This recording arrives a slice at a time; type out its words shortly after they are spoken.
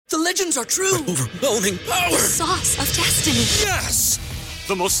The legends are true. Overwhelming power! Sauce of destiny. Yes!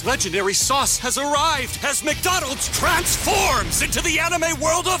 The most legendary sauce has arrived as McDonald's transforms into the anime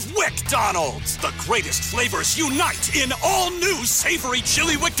world of WickDonald's. The greatest flavors unite in all new savory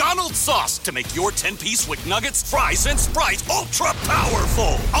chili McDonald's sauce to make your 10-piece Wick Nuggets, fries, and Sprite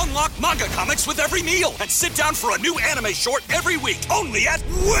ultra-powerful. Unlock manga comics with every meal and sit down for a new anime short every week only at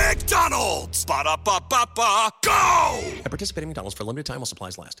WickDonald's. Ba-da-ba-ba-ba, go! At participating McDonald's for a limited time while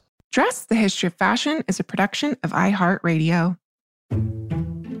supplies last. Dress, the History of Fashion is a production of iHeartRadio.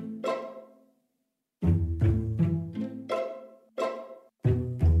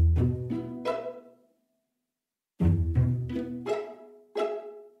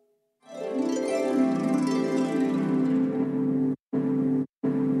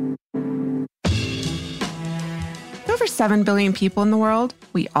 Over 7 billion people in the world,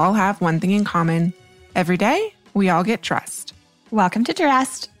 we all have one thing in common. Every day, we all get dressed. Welcome to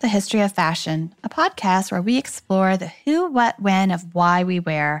Dressed, the History of Fashion, a podcast where we explore the who, what, when of why we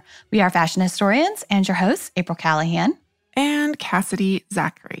wear. We are fashion historians and your hosts, April Callahan and Cassidy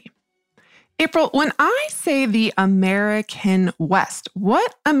Zachary. April, when I say the American West,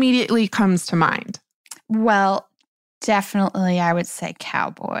 what immediately comes to mind? Well, definitely I would say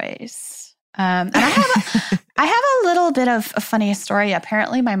cowboys. And I have a little bit of a funny story.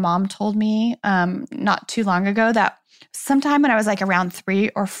 Apparently, my mom told me not too long ago that sometime when I was like around 3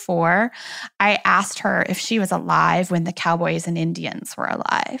 or 4, I asked her if she was alive when the cowboys and Indians were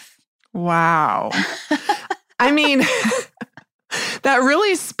alive. Wow. I mean, that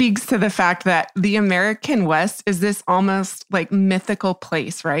really speaks to the fact that the American West is this almost like mythical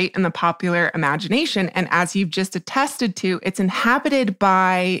place, right, in the popular imagination. And as you've just attested to, it's inhabited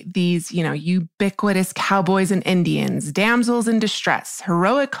by these, ubiquitous cowboys and Indians, damsels in distress,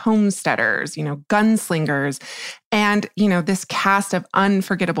 heroic homesteaders, gunslingers, and, this cast of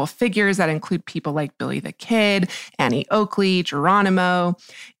unforgettable figures that include people like Billy the Kid, Annie Oakley, Geronimo.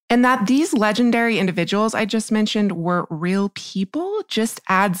 And that these legendary individuals I just mentioned were real people just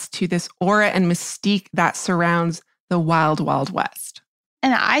adds to this aura and mystique that surrounds the wild, wild West.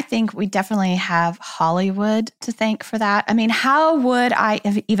 And I think we definitely have Hollywood to thank for that. I mean, how would I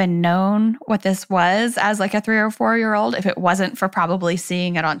have even known what this was as like a 3 or 4-year-old if it wasn't for probably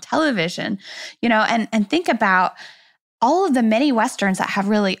seeing it on television? And think about all of the many Westerns that have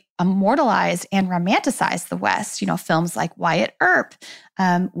really immortalized and romanticized the West, films like Wyatt Earp,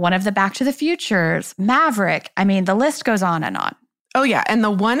 one of the Back to the Futures, Maverick. I mean, the list goes on and on. Oh, yeah. And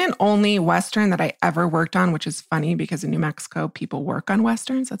the one and only Western that I ever worked on, which is funny because in New Mexico, people work on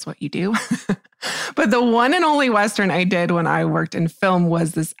Westerns. That's what you do. But the one and only Western I did when I worked in film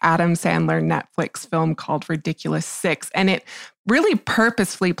was this Adam Sandler Netflix film called Ridiculous Six. And it really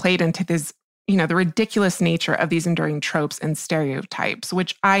purposefully played into this the ridiculous nature of these enduring tropes and stereotypes,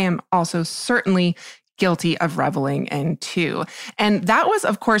 which I am also certainly guilty of reveling in too. And that was,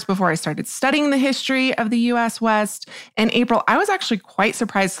 of course, before I started studying the history of the U.S. West. In April, I was actually quite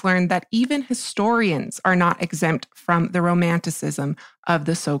surprised to learn that even historians are not exempt from the romanticism of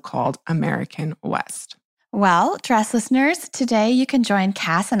the so-called American West. Well, Dress listeners, today you can join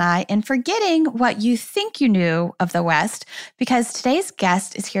Cass and I in forgetting what you think you knew of the West, because today's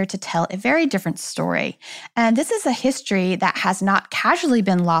guest is here to tell a very different story. And this is a history that has not casually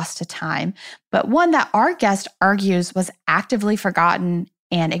been lost to time, but one that our guest argues was actively forgotten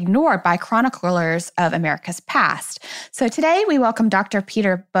and ignored by chroniclers of America's past. So today we welcome Dr.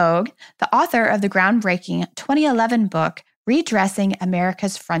 Peter Boag, the author of the groundbreaking 2011 book, Redressing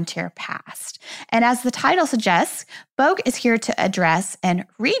America's Frontier Past. And as the title suggests, Boag is here to address and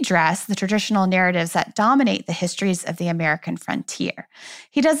redress the traditional narratives that dominate the histories of the American frontier.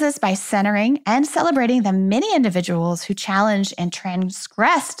 He does this by centering and celebrating the many individuals who challenged and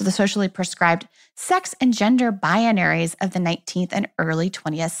transgressed the socially prescribed sex and gender binaries of the 19th and early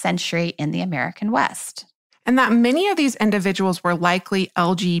 20th century in the American West. And that many of these individuals were likely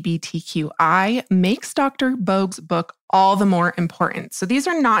LGBTQI makes Dr. Boag's book all the more important. So these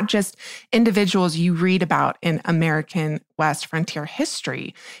are not just individuals you read about in American West frontier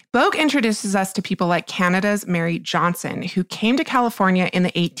history. Boag introduces us to people like Canada's Mary Johnson, who came to California in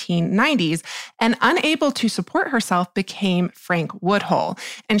the 1890s and, unable to support herself, became Frank Woodhull.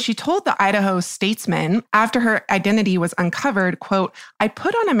 And she told the Idaho Statesman, after her identity was uncovered, quote, "I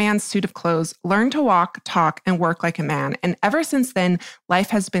put on a man's suit of clothes, learned to walk, talk, and work like a man. And ever since then,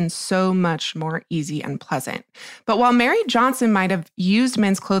 life has been so much more easy and pleasant." But while Mary Johnson might have used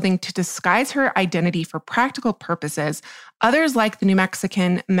men's clothing to disguise her identity for practical purposes, others, like the New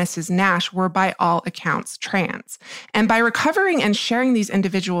Mexican Mrs. Nash, were by all accounts trans. And by recovering and sharing these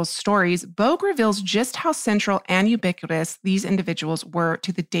individuals' stories, Boag reveals just how central and ubiquitous these individuals were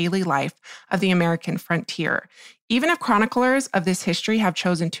to the daily life of the American frontier, even if chroniclers of this history have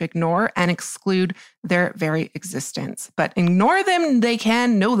chosen to ignore and exclude their very existence. But ignore them they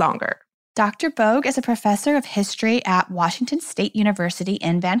can no longer. Dr. Boag is a professor of history at Washington State University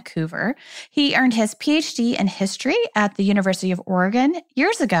in Vancouver. He earned his PhD in history at the University of Oregon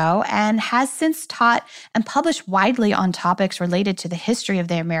years ago and has since taught and published widely on topics related to the history of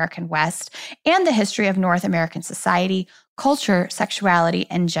the American West and the history of North American society, culture, sexuality,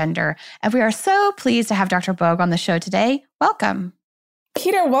 and gender. And we are so pleased to have Dr. Boag on the show today. Welcome.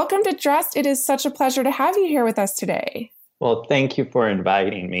 Peter, welcome to Dressed. It is such a pleasure to have you here with us today. Well, thank you for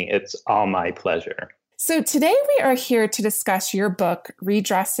inviting me. It's all my pleasure. So today we are here to discuss your book,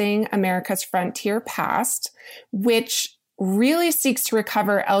 Redressing America's Frontier Past, which really seeks to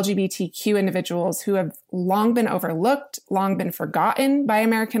recover LGBTQ individuals who have long been overlooked, long been forgotten by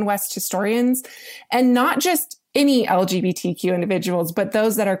American West historians, and not just any LGBTQ individuals, but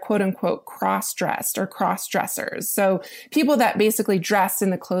those that are quote unquote cross-dressed or cross-dressers. So people that basically dress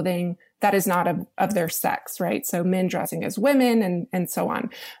in the clothing that is not of their sex, right? So men dressing as women and so on.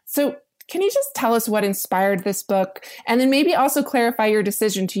 So can you just tell us what inspired this book? And then maybe also clarify your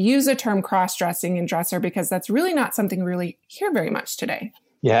decision to use the term cross-dressing and dresser, because that's really not something we really hear very much today.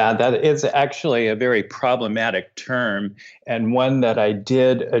 Yeah, that is actually a very problematic term, and one that I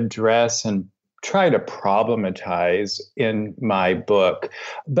did address and try to problematize in my book.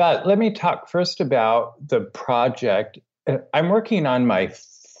 But let me talk first about the project. I'm working on my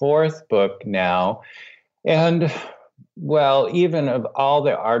fourth book now. And well, even of all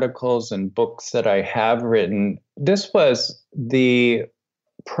the articles and books that I have written, this was the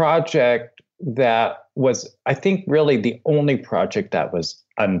project that was, I think, really the only project that was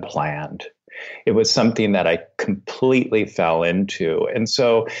unplanned. It was something that I completely fell into. And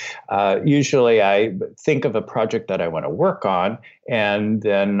so usually I think of a project that I want to work on, and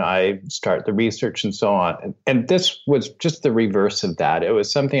then I start the research and so on. And this was just the reverse of that. It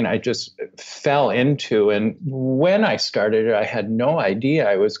was something I just fell into. And when I started it, I had no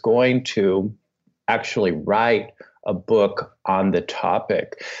idea I was going to actually write a book on the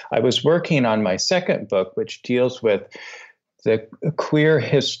topic. I was working on my second book, which deals with the queer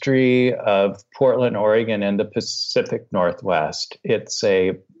history of Portland, Oregon, and the Pacific Northwest. It's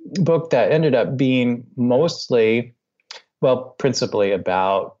a book that ended up being mostly, well, principally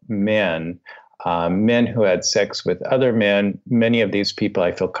about men, men who had sex with other men. Many of these people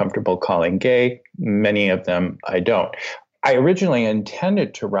I feel comfortable calling gay. Many of them I don't. I originally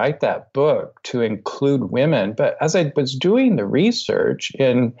intended to write that book to include women, but as I was doing the research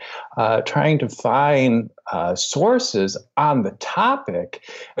in trying to find sources on the topic,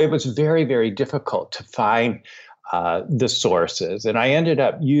 it was very, very difficult to find the sources. And I ended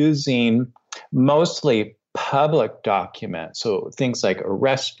up using mostly public documents, so things like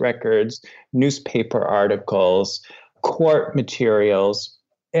arrest records, newspaper articles, court materials.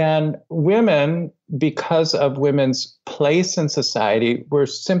 And women, because of women's place in society, were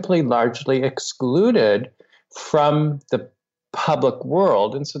simply largely excluded from the public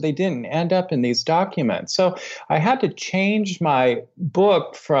world. And so they didn't end up in these documents. So I had to change my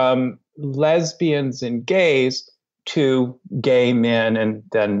book from lesbians and gays to gay men and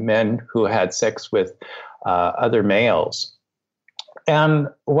then men who had sex with other males. And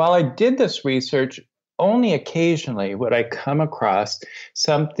while I did this research, only occasionally would I come across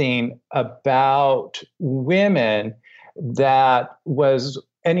something about women that was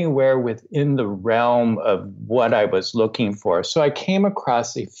anywhere within the realm of what I was looking for. So I came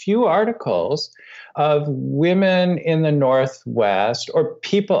across a few articles of women in the Northwest, or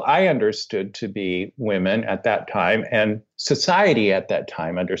people I understood to be women at that time, and society at that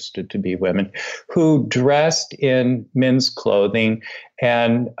time understood to be women, who dressed in men's clothing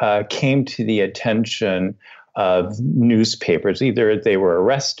and came to the attention of newspapers. Either they were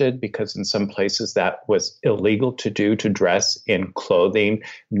arrested, because in some places that was illegal to do, to dress in clothing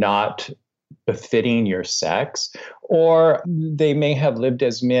not befitting your sex, or they may have lived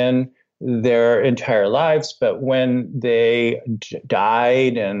as men their entire lives, but when they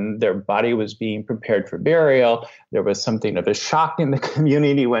died and their body was being prepared for burial, there was something of a shock in the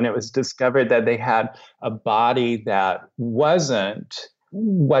community when it was discovered that they had a body that wasn't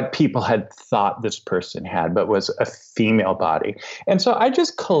what people had thought this person had, but was a female body. And so I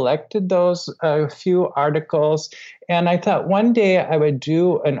just collected those few articles, and I thought one day I would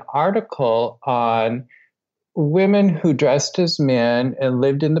do an article on women who dressed as men and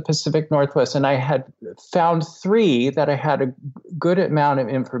lived in the Pacific Northwest. And I had found 3 that I had a good amount of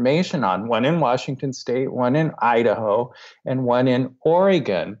information on, one in Washington State, one in Idaho, and one in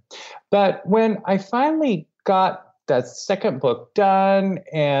Oregon. But when I finally got that second book done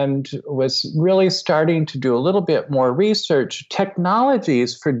and was really starting to do a little bit more research,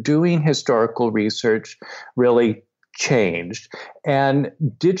 technologies for doing historical research really changed, and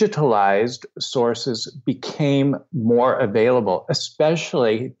digitalized sources became more available,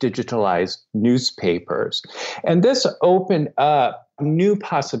 especially digitalized newspapers. And this opened up new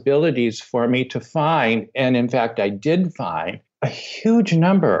possibilities for me to find, and in fact, I did find a huge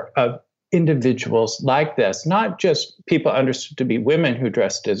number of individuals like this, not just people understood to be women who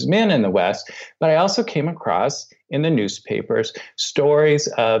dressed as men in the West, but I also came across in the newspapers stories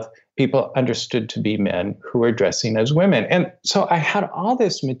of people understood to be men who were dressing as women. And so I had all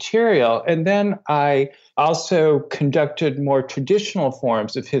this material. And then I also conducted more traditional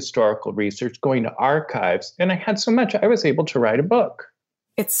forms of historical research, going to archives. And I had so much, I was able to write a book.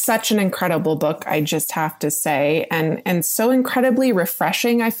 It's such an incredible book, I just have to say, and so incredibly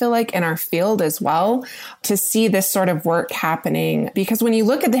refreshing, I feel like, in our field as well, to see this sort of work happening. Because when you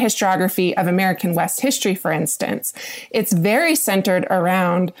look at the historiography of American West history, for instance, it's very centered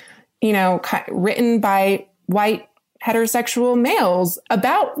around, written by white heterosexual males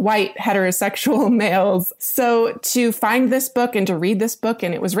about white heterosexual males. So to find this book and to read this book,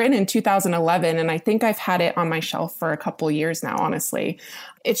 and it was written in 2011, and I think I've had it on my shelf for a couple years now, honestly.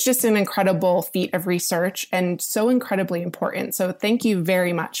 It's just an incredible feat of research and so incredibly important. So thank you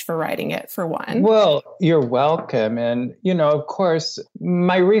very much for writing it, for one. Well, you're welcome. And, of course,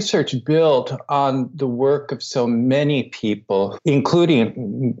 my research built on the work of so many people, including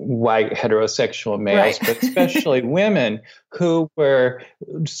white heterosexual males, right, but especially women who were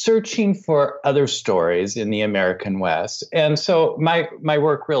searching for other stories in the American West. And so my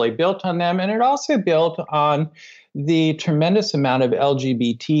work really built on them. And it also built on the tremendous amount of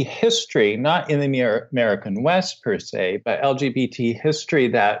LGBT history, not in the American West per se, but LGBT history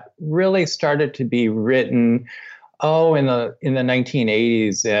that really started to be written, in the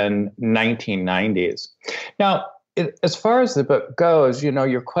 1980s and 1990s. Now, as far as the book goes,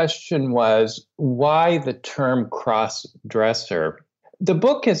 your question was why the term cross-dresser. The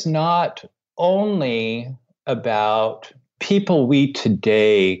book is not only about people we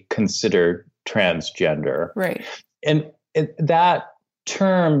today consider transgender. Right. And that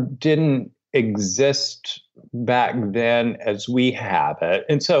term didn't exist back then as we have it.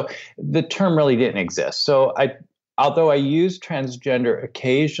 And so the term really didn't exist. So although I use transgender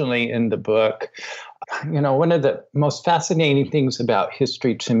occasionally in the book, one of the most fascinating things about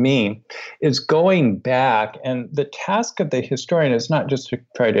history to me is going back, and the task of the historian is not just to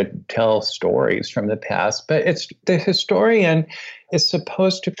try to tell stories from the past, but it's the historian is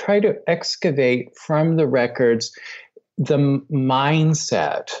supposed to try to excavate from the records the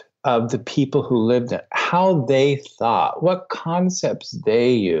mindset of the people who lived it, how they thought, what concepts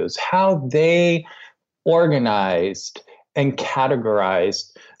they used, how they organized and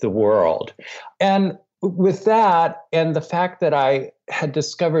categorized the world. And with that, and the fact that I had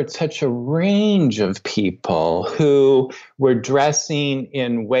discovered such a range of people who were dressing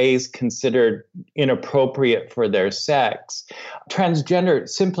in ways considered inappropriate for their sex, transgender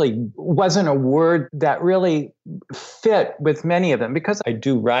simply wasn't a word that really fit with many of them, because I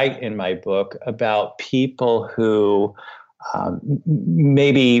do write in my book about people who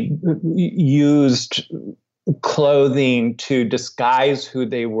maybe used clothing to disguise who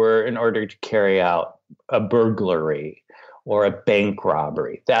they were in order to carry out a burglary or a bank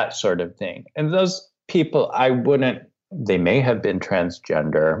robbery, that sort of thing. And those people, they may have been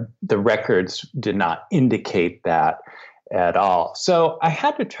transgender. The records did not indicate that at all. So I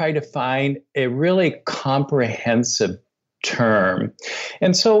had to try to find a really comprehensive term.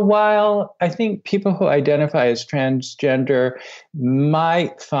 And so while I think people who identify as transgender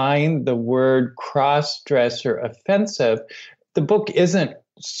might find the word cross-dresser offensive, the book isn't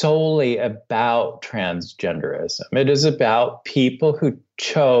solely about transgenderism. It is about people who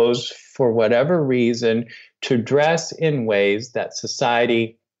chose, for whatever reason, to dress in ways that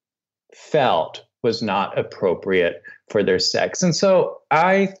society felt was not appropriate for their sex. And so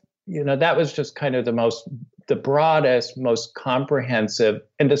that was just kind of the broadest, most comprehensive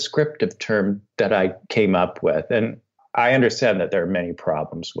and descriptive term that I came up with. And I understand that there are many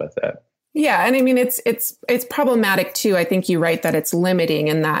problems with it. Yeah. And I mean, it's problematic too. I think you write that it's limiting,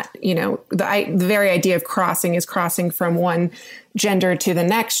 and that, the very idea of crossing is crossing from one gender to the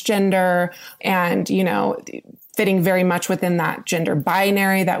next gender. And, fitting very much within that gender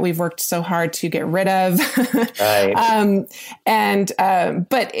binary that we've worked so hard to get rid of. Right.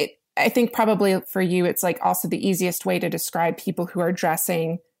 I think probably for you, it's like also the easiest way to describe people who are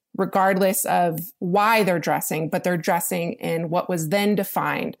dressing regardless of why they're dressing, but they're dressing in what was then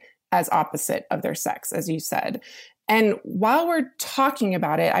defined as opposite of their sex, as you said. And while we're talking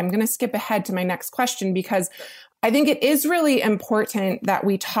about it, I'm going to skip ahead to my next question, because I think it is really important that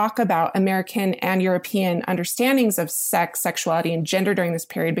we talk about American and European understandings of sex, sexuality, and gender during this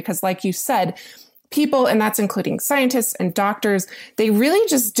period, because like you said, people, and that's including scientists and doctors, they really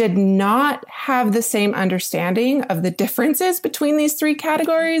just did not have the same understanding of the differences between these three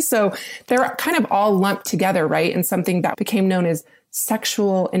categories. So they're kind of all lumped together, right, in something that became known as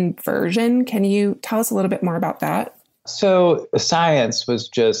sexual inversion. Can you tell us a little bit more about that? So science was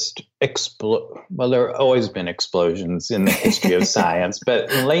just well, there have always been explosions in the history of science, but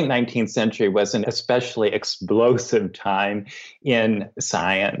the late 19th century was an especially explosive time in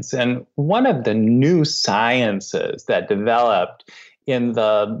science. And one of the new sciences that developed in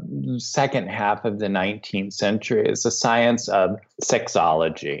the second half of the 19th century is the science of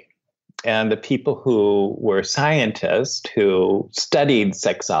sexology. And the people who were scientists who studied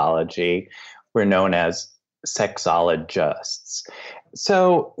sexology were known as sexologists.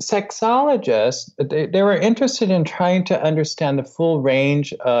 So sexologists, they were interested in trying to understand the full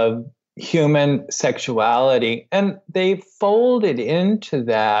range of human sexuality, and they folded into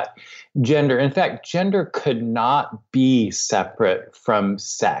that gender. In fact, gender could not be separate from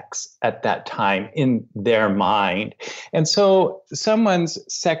sex at that time in their mind. And so someone's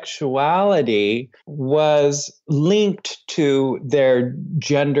sexuality was linked to their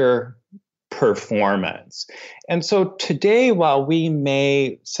gender performance. And so today, while we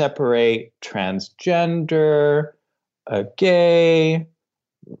may separate transgender, gay,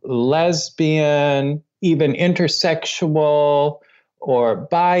 lesbian, even intersexual or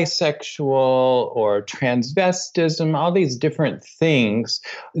bisexual or transvestism, all these different things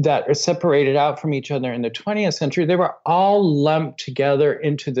that are separated out from each other in the 20th century, they were all lumped together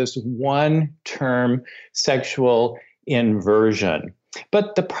into this one term, sexual inversion.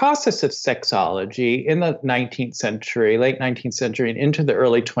 But the process of sexology in the 19th century, late 19th century, and into the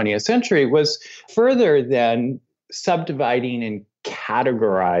early 20th century was further than subdividing and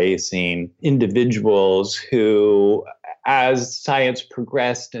categorizing individuals who, as science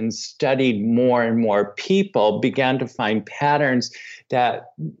progressed and studied more and more people, began to find patterns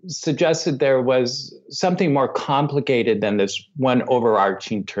that suggested there was something more complicated than this one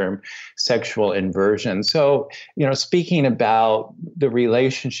overarching term, sexual inversion. So, speaking about the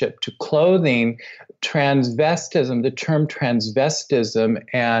relationship to clothing, transvestism, the term transvestism,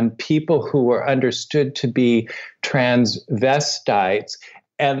 and people who were understood to be transvestites,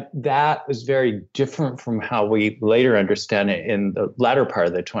 and that was very different from how we later understand it in the latter part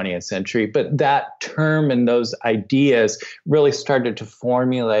of the 20th century. But that term and those ideas really started to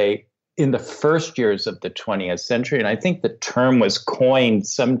formulate in the first years of the 20th century. And I think the term was coined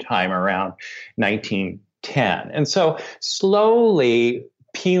sometime around 1910. And so slowly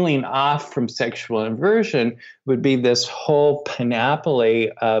peeling off from sexual inversion would be this whole panoply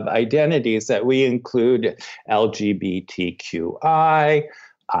of identities that we include LGBTQI,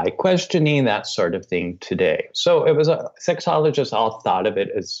 questioning, that sort of thing today. So it was sexologists all thought of it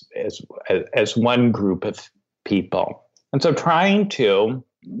as one group of people. And so trying to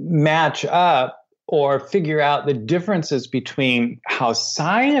match up or figure out the differences between how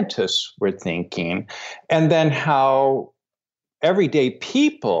scientists were thinking and then how everyday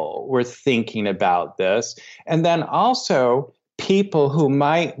people were thinking about this, and then also people who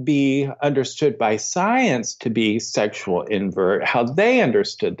might be understood by science to be sexual invert, how they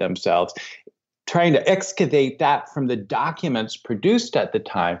understood themselves. Trying to excavate that from the documents produced at the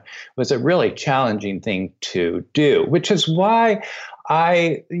time was a really challenging thing to do, which is why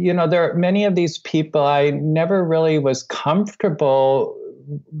there are many of these people I never really was comfortable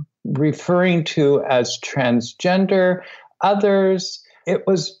referring to as transgender. Others, it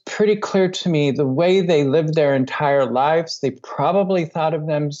was pretty clear to me the way they lived their entire lives, they probably thought of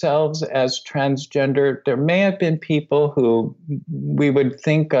themselves as transgender. There may have been people who we would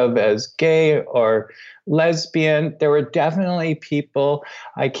think of as gay or lesbian. There were definitely people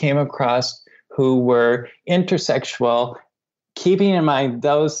I came across who were intersexual, keeping in mind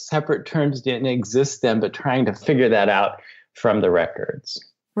those separate terms didn't exist then, but trying to figure that out from the records.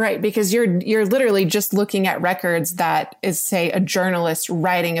 Right, because you're literally just looking at records that is, say, a journalist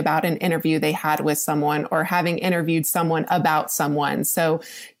writing about an interview they had with someone or having interviewed someone about someone. So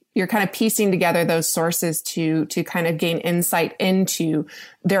you're kind of piecing together those sources to kind of gain insight into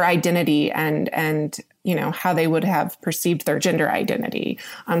their identity and how they would have perceived their gender identity.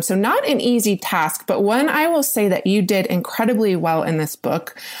 So not an easy task, but one I will say that you did incredibly well in this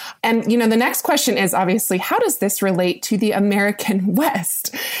book. And, the next question is obviously, how does this relate to the American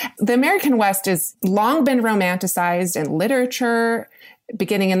West? The American West has long been romanticized in literature,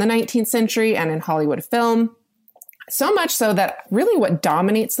 beginning in the 19th century and in Hollywood film. So much so that really what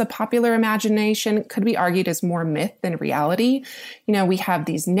dominates the popular imagination could be argued as more myth than reality. We have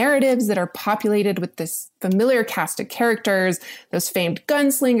these narratives that are populated with this familiar cast of characters, those famed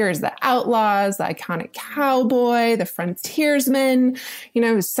gunslingers, the outlaws, the iconic cowboy, the frontiersman,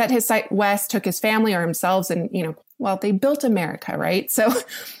 who set his sight west, took his family or himself, and, they built America, right? So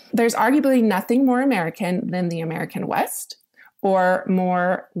there's arguably nothing more American than the American West, or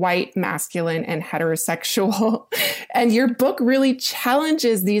more white, masculine, and heterosexual. And your book really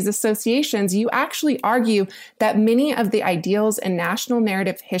challenges these associations. You actually argue that many of the ideals and national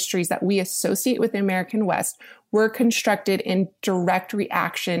narrative histories that we associate with the American West were constructed in direct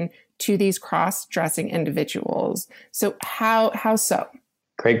reaction to these cross-dressing individuals. So how so?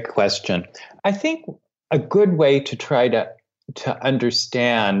 Great question. I think a good way to try to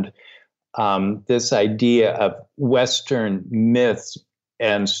understand this idea of Western myths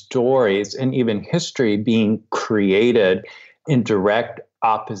and stories and even history being created in direct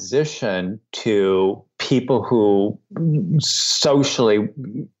opposition to people who socially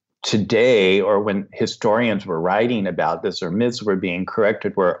today, or when historians were writing about this or myths were being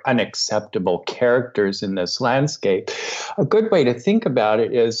corrected, were unacceptable characters in this landscape. A good way to think about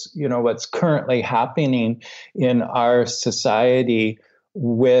it is, what's currently happening in our society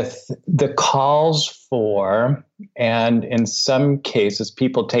with the calls for, and in some cases,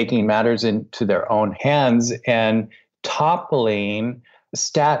 people taking matters into their own hands and toppling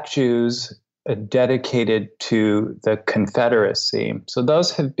statues dedicated to the Confederacy. So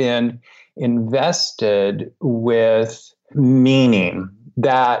those have been invested with meaning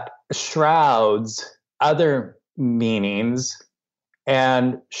that shrouds other meanings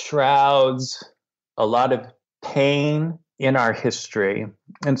and shrouds a lot of pain in our history.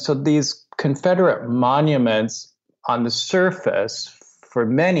 And so these Confederate monuments on the surface, for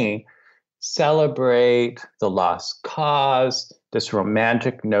many, celebrate the lost cause, this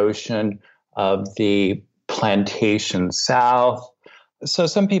romantic notion of the plantation South. So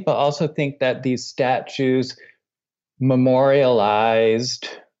some people also think that these statues memorialized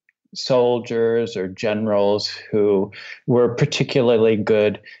soldiers or generals who were particularly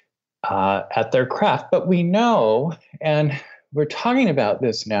good at their craft. But we know, and we're talking about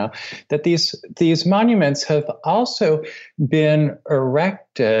this now, that these monuments have also been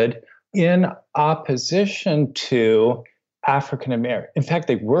erected in opposition to African American. In fact,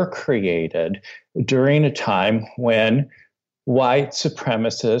 they were created during a time when white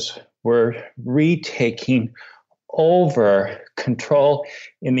supremacists were retaking over control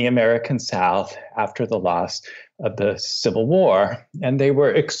in the American South after the loss of the Civil War. And they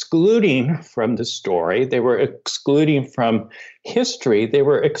were excluding from the story, they were excluding from history, they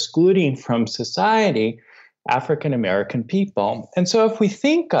were excluding from society African American people. And so if we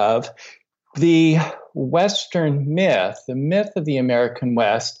think of the Western myth, the myth of the American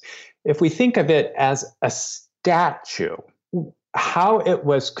West, if we think of it as a statue, how it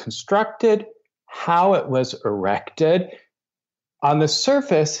was constructed, how it was erected, on the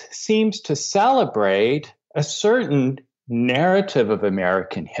surface seems to celebrate a certain narrative of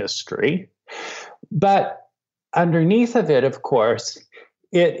American history. But underneath of it, of course,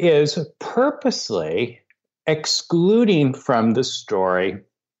 it is purposely excluding from the story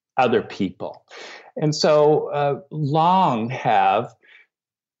other people. And so long have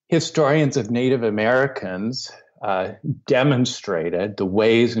historians of Native Americans demonstrated the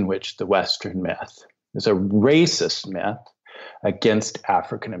ways in which the Western myth is a racist myth against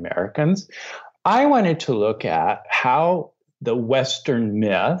African Americans. I wanted to look at how the Western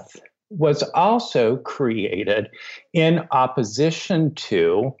myth was also created in opposition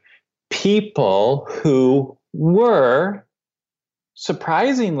to people who were,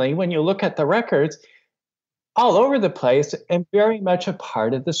 surprisingly, when you look at the records, all over the place and very much a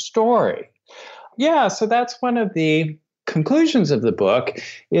part of the story. Yeah, so that's one of the conclusions of the book,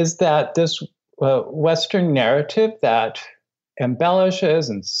 is that this Western narrative that embellishes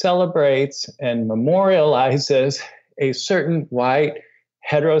and celebrates and memorializes a certain white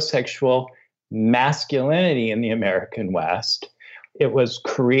heterosexual masculinity in the American West. It was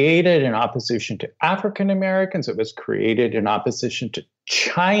created in opposition to African Americans. It was created in opposition to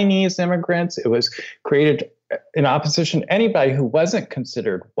Chinese immigrants. It was created in opposition to anybody who wasn't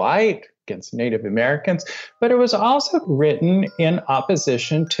considered white, against Native Americans, but it was also written in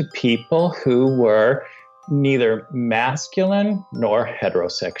opposition to people who were neither masculine nor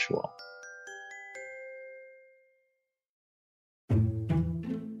heterosexual.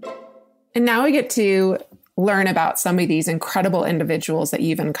 And now we get to learn about some of these incredible individuals that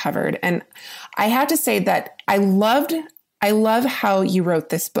you've uncovered. And I have to say that I love how you wrote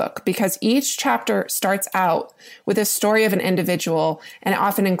this book, because each chapter starts out with a story of an individual, and it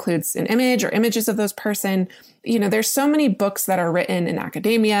often includes an image or images of those person. You know, there's so many books that are written in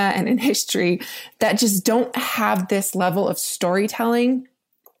academia and in history that just don't have this level of storytelling.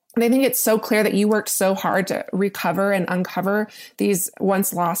 And I think it's so clear that you worked so hard to recover and uncover these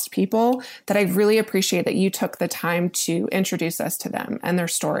once lost people that I really appreciate that you took the time to introduce us to them and their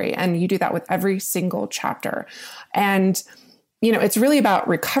story. And you do that with every single chapter. And, you know, it's really about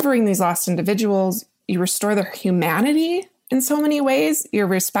recovering these lost individuals. You restore their humanity in so many ways. You're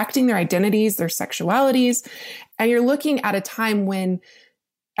respecting their identities, their sexualities, and you're looking at a time when,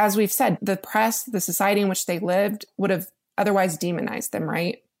 as we've said, the press, the society in which they lived would have otherwise demonized them,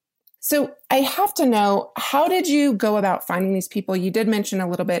 right? So I have to know, how did you go about finding these people? You did mention a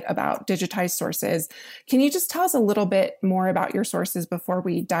little bit about digitized sources. Can you just tell us a little bit more about your sources before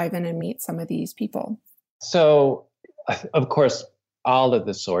we dive in and meet some of these people? So, of course, all of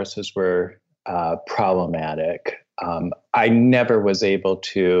the sources were problematic. I never was able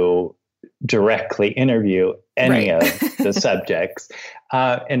to directly interview any of the subjects,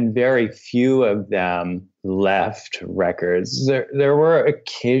 and very few of them left records. There were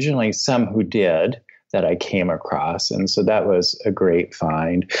occasionally some who did that I came across, and so that was a great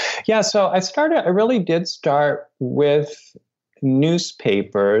find. Yeah, so I really did start with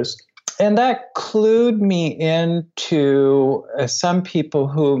newspapers, and that clued me into some people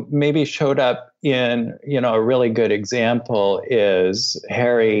who maybe showed up in, a really good example is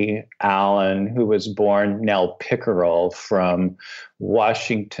Harry Allen, who was born Nell Pickerel from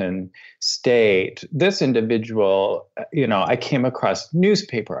Washington State. This individual, I came across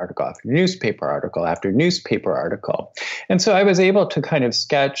newspaper article after newspaper article after newspaper article. And so I was able to kind of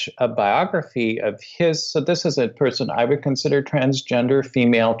sketch a biography of his. So this is a person I would consider transgender,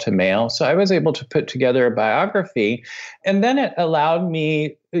 female to male. So I was able to put together a biography, and then it allowed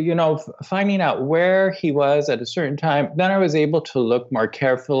me, finding out where he was at a certain time. Then I was able to look more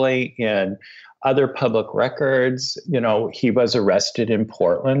carefully in other public records. He was arrested in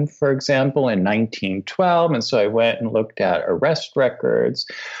Portland, for example, in 1912. And so I went and looked at arrest records.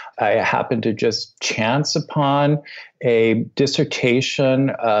 I happened to just chance upon a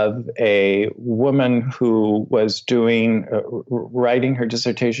dissertation of a woman who was writing her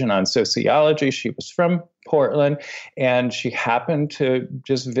dissertation on sociology. She was from Portland, and she happened to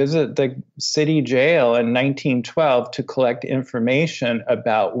just visit the city jail in 1912 to collect information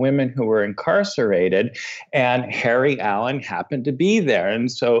about women who were incarcerated, and Harry Allen happened to be there.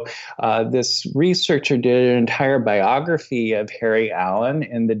 And so this researcher did an entire biography of Harry Allen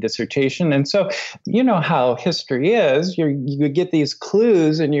in the dissertation. And so, you know how history is, you get these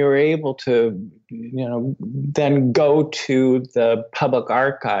clues, and you're able to then go to the public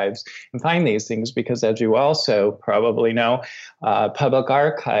archives and find these things, because as you also probably know, public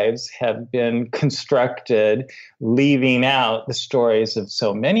archives have been constructed leaving out the stories of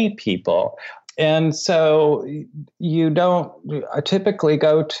so many people. And so you don't typically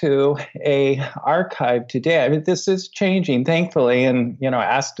go to a archive today. I mean, this is changing, thankfully, and,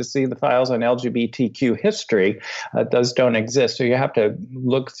 ask to see the files on LGBTQ history. Those don't exist. So you have to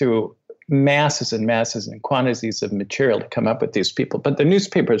look through masses and masses and quantities of material to come up with these people. But the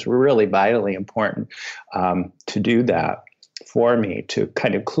newspapers were really vitally important to do that for me, to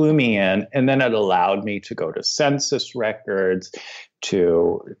kind of clue me in. And then it allowed me to go to census records,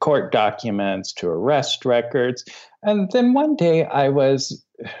 to court documents, to arrest records. And then one day I was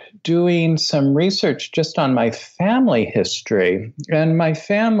doing some research just on my family history. And my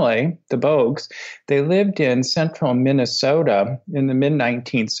family, the Boags, they lived in central Minnesota in the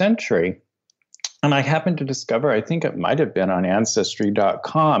mid-19th century. And I happened to discover, I think it might have been on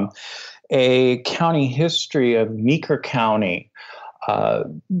Ancestry.com, a county history of Meeker County,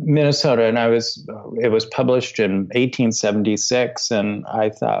 Minnesota. And it was published in 1876. And I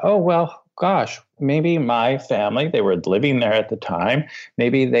thought, oh, well, gosh, maybe my family, they were living there at the time,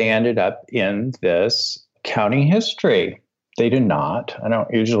 maybe they ended up in this county history. They did not. I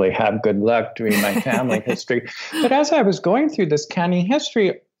don't usually have good luck doing my family history. But as I was going through this county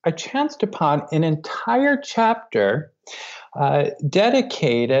history, I chanced upon an entire chapter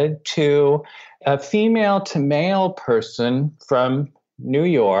dedicated to a female to male person from New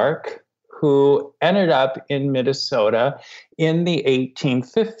York who ended up in Minnesota in the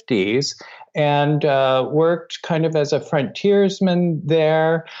 1850s and worked kind of as a frontiersman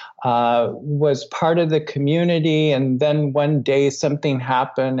there, was part of the community. And then one day something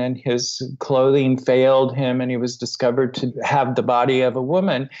happened and his clothing failed him and he was discovered to have the body of a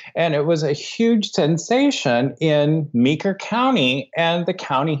woman. And it was a huge sensation in Meeker County, and the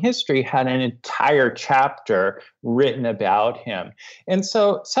county history had an entire chapter written about him. And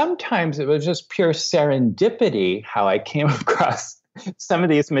so sometimes it was just pure serendipity how I came across some of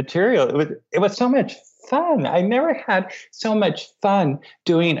these material. It was so much fun. I never had so much fun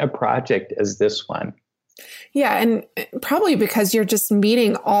doing a project as this one. Yeah, and probably because you're just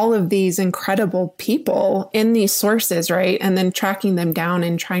meeting all of these incredible people in these sources, right? And then tracking them down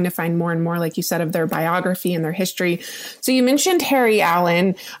and trying to find more and more, like you said, of their biography and their history. So you mentioned Harry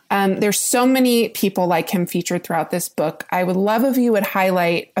Allen. There's so many people like him featured throughout this book. I would love if you would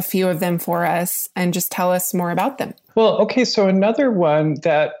highlight a few of them for us and just tell us more about them. Well, okay, so another one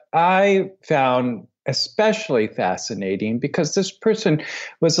that I found especially fascinating, because this person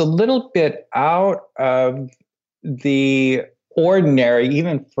was a little bit out of the ordinary,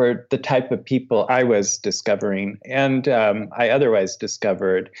 even for the type of people I was discovering and I otherwise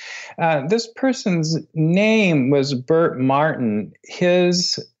discovered. This person's name was Bert Martin.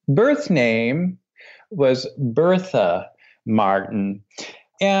 His birth name was Bertha Martin.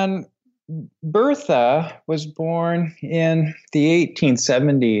 And Bertha was born in the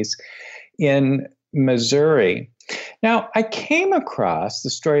 1870s in Missouri. Now, I came across the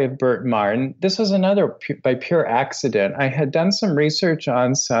story of Bert Martin. This was another by pure accident. I had done some research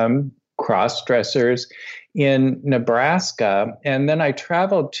on some cross-dressers in Nebraska, and then I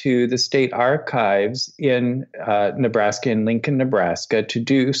traveled to the state archives in Nebraska, in Lincoln, Nebraska, to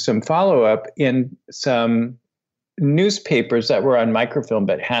do some follow-up in some newspapers that were on microfilm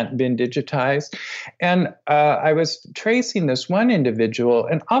but hadn't been digitized. And I was tracing this one individual,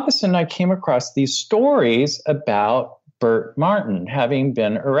 and all of a sudden I came across these stories about Bert Martin having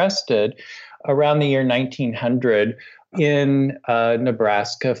been arrested around the year 1900 in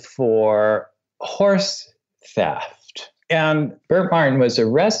Nebraska for horse theft. And Bert Martin was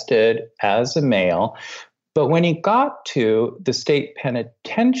arrested as a male, but when he got to the state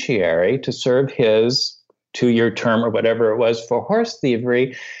penitentiary to serve his 2-year term or whatever it was for horse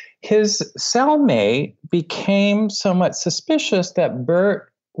thievery, his cellmate became somewhat suspicious that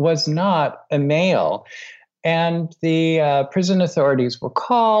Bert was not a male. And the prison authorities were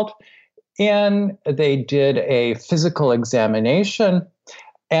called in. They did a physical examination,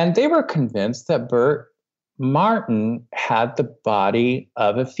 and they were convinced that Bert Martin had the body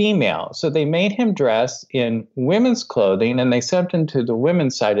of a female. So they made him dress in women's clothing, and they sent him to the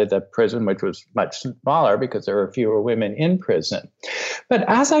women's side of the prison, which was much smaller because there were fewer women in prison. But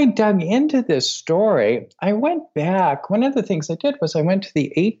as I dug into this story, I went back. One of the things I did was I went to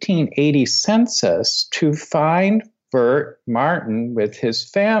the 1880 census to find Bert Martin with his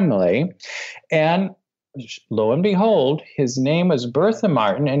family. And lo and behold, his name was Bertha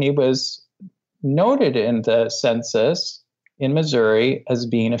Martin, and he was noted in the census in Missouri as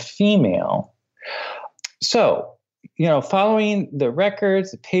being a female. So, following the records,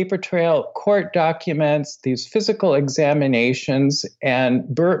 the paper trail, court documents, these physical examinations, and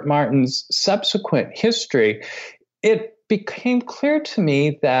Bert Martin's subsequent history, it became clear to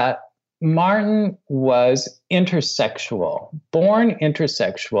me that Martin was intersexual, born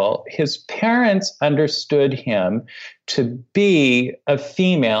intersexual. His parents understood him to be a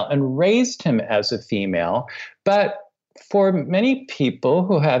female and raised him as a female. But for many people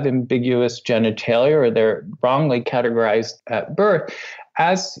who have ambiguous genitalia or they're wrongly categorized at birth,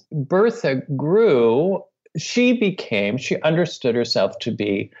 as Bertha grew, she understood herself to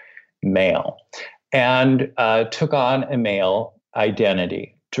be male and took on a male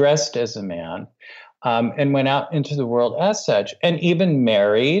identity, dressed as a man, and went out into the world as such, and even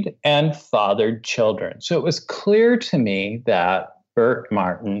married and fathered children. So it was clear to me that Bert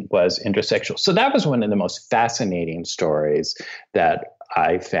Martin was intersexual. So that was one of the most fascinating stories that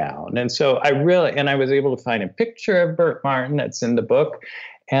I found. And so I was able to find a picture of Bert Martin that's in the book.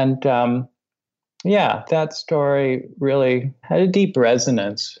 And that story really had a deep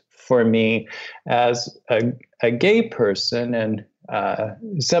resonance for me as a gay person, and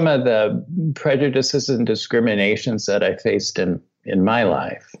some of the prejudices and discriminations that I faced in my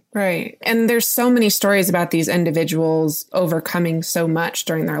life. Right. And there's so many stories about these individuals overcoming so much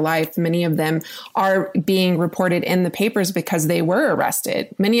during their life. Many of them are being reported in the papers because they were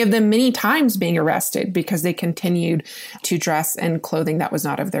arrested. Many of them many times being arrested because they continued to dress in clothing that was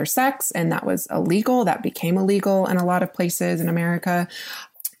not of their sex, and that was illegal. That became illegal in a lot of places in America.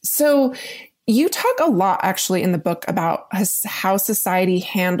 So You talk a lot actually in the book about how society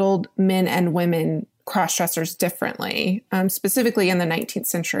handled men and women cross-dressers differently, specifically in the 19th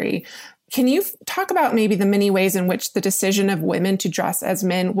century. Can you talk about maybe the many ways in which the decision of women to dress as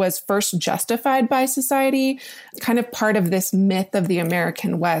men was first justified by society? Kind of part of this myth of the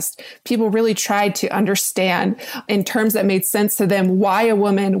American West. People really tried to understand in terms that made sense to them why a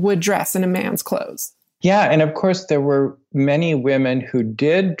woman would dress in a man's clothes. Yeah, and of course, there were many women who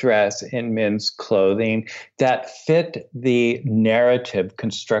did dress in men's clothing that fit the narrative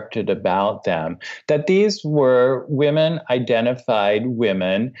constructed about them, that these were women-identified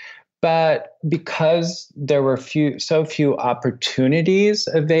women. But because there were so few opportunities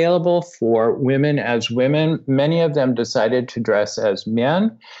available for women as women, many of them decided to dress as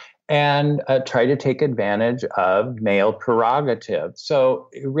men and try to take advantage of male prerogative. So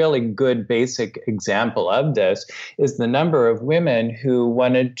a really good basic example of this is the number of women who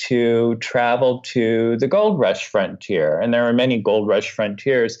wanted to travel to the gold rush frontier. And there were many gold rush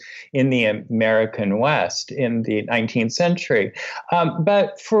frontiers in the American West in the 19th century.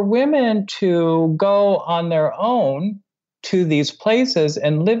 But for women to go on their own to these places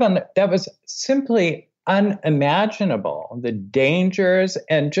and live that was simply unimaginable. The dangers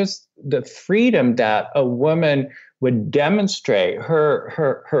and just the freedom that a woman would demonstrate,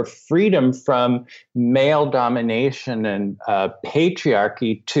 her freedom from male domination and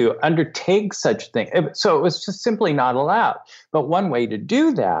patriarchy to undertake such things. So it was just simply not allowed. But one way to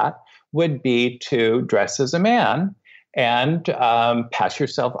do that would be to dress as a man and pass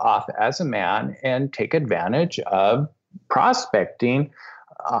yourself off as a man and take advantage of prospecting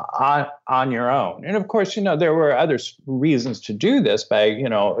on your own. And of course, there were other reasons to do this by,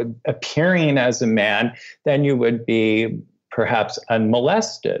 appearing as a man, then you would be perhaps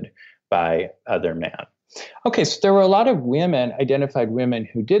unmolested by other men. Okay, so there were a lot of identified women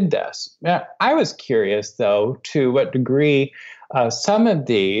who did this. Now, I was curious, though, to what degree some of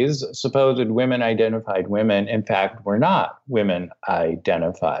these supposed women-identified women, in fact, were not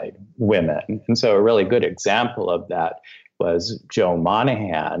women-identified women. And so a really good example of that was Joe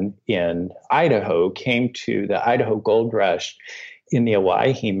Monahan in Idaho, came to the Idaho Gold Rush in the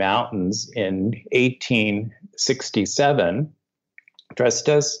Owyhee Mountains in 1867, dressed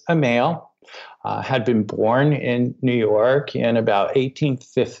as a male, had been born in New York in about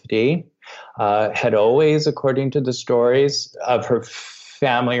 1850, had always, according to the stories of her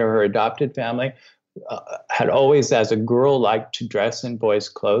family or her adopted family, had always, as a girl, liked to dress in boys'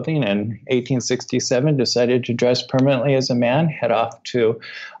 clothing. In 1867, decided to dress permanently as a man, head off to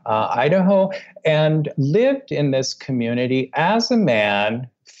Idaho, and lived in this community as a man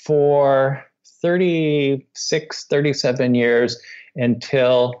for 36, 37 years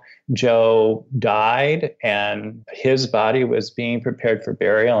until Joe died and his body was being prepared for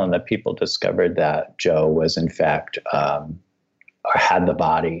burial, and the people discovered that Joe was, in fact, had the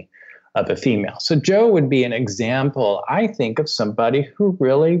body of a female. So Joe would be an example, I think, of somebody who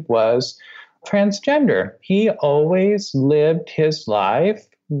really was transgender. He always lived his life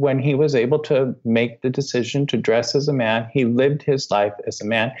when he was able to make the decision to dress as a man. He lived his life as a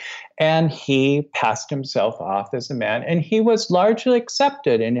man, and he passed himself off as a man, and he was largely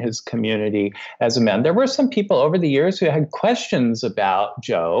accepted in his community as a man. There were some people over the years who had questions about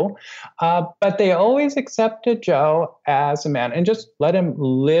Joe, but they always accepted Joe as a man and just let him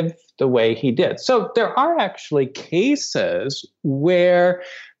live the way he did. So there are actually cases where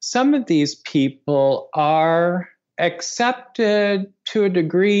some of these people are accepted to a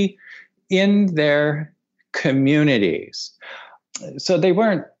degree in their communities. So they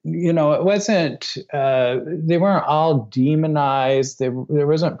weren't, it wasn't, they weren't all demonized. There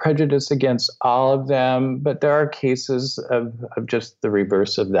wasn't prejudice against all of them, but there are cases of just the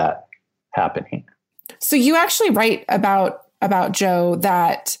reverse of that happening. So you actually write about Joe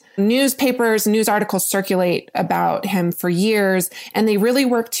that newspapers, news articles circulate about him for years, and they really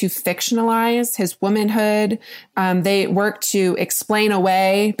work to fictionalize his womanhood. They work to explain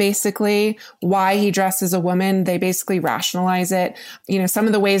away, basically, why he dressed as a woman. They basically rationalize it. Some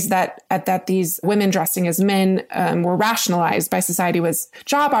of the ways that these women dressing as men were rationalized by society was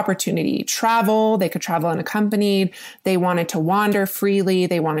job opportunity, travel. They could travel unaccompanied. They wanted to wander freely.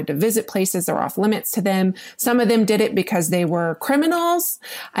 They wanted to visit places that were off limits to them. Some of them did it because they were criminals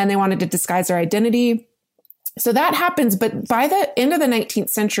and they wanted to disguise their identity. So that happens. But by the end of the 19th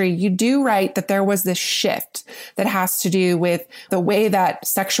century, you do write that there was this shift that has to do with the way that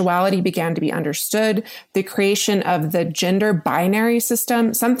sexuality began to be understood, the creation of the gender binary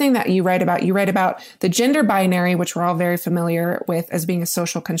system, something that you write about. You write about the gender binary, which we're all very familiar with as being a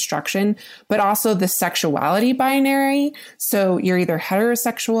social construction, but also the sexuality binary. So you're either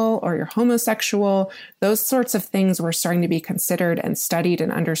heterosexual or you're homosexual. Those sorts of things were starting to be considered and studied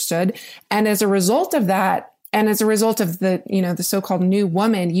and understood. And as a result of that, and as a result of the so-called new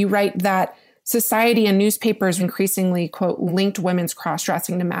woman, you write that society and newspapers increasingly, quote, linked women's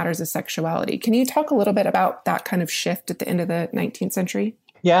cross-dressing to matters of sexuality. Can you talk a little bit about that kind of shift at the end of the 19th century?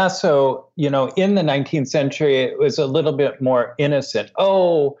 Yeah. So, in the 19th century, it was a little bit more innocent.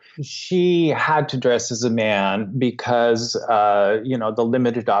 Oh, she had to dress as a man because, the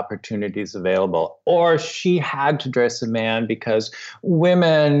limited opportunities available. Or she had to dress as a man because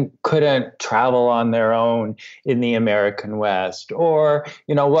women couldn't travel on their own in the American West. Or,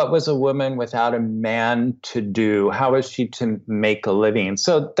 what was a woman without a man to do? How was she to make a living?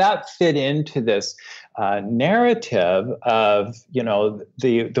 So that fit into this narrative of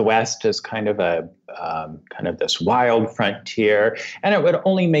the West as kind of this wild frontier, and it would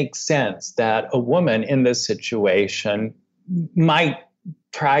only make sense that a woman in this situation might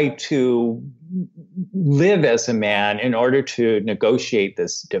try to live as a man in order to negotiate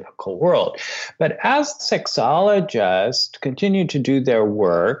this difficult world. But as sexologists continued to do their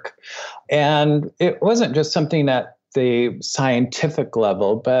work, and it wasn't just something that the scientific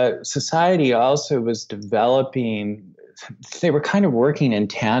level, but society also was developing. They were kind of working in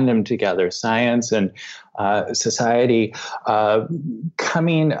tandem together, science and society,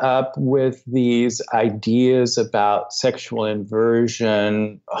 coming up with these ideas about sexual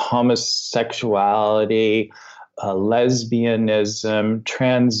inversion, homosexuality, lesbianism,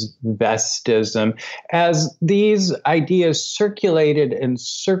 transvestism. As these ideas circulated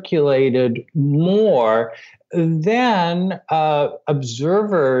more, then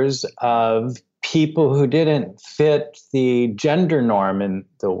observers of people who didn't fit the gender norm in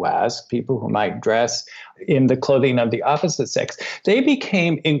the West, people who might dress in the clothing of the opposite sex, they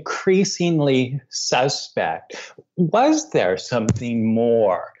became increasingly suspect. Was there something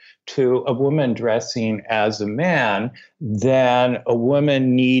more to a woman dressing as a man than a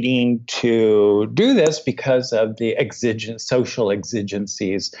woman needing to do this because of the social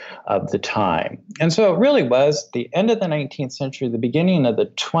exigencies of the time? And so it really was the end of the 19th century, the beginning of the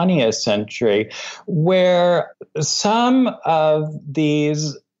 20th century, where some of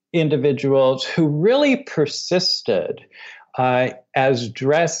these individuals who really persisted as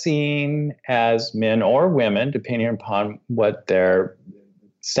dressing as men or women, depending upon what their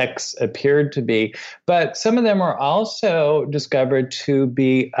sex appeared to be. But some of them were also discovered to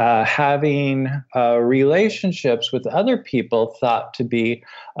be having relationships with other people thought to be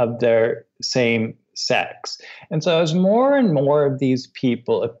of their same sex. And so as more and more of these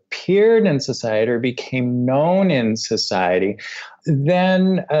people appeared in society or became known in society,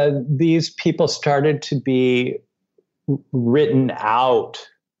 then these people started to be written out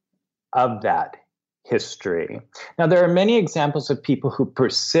of that history. Now, there are many examples of people who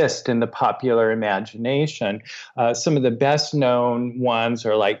persist in the popular imagination. Some of the best known ones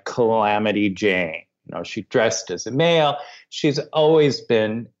are like Calamity Jane. She dressed as a male. She's always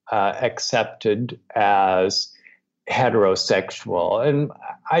been accepted as heterosexual. And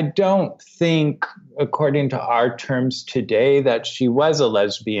I don't think, according to our terms today, that she was a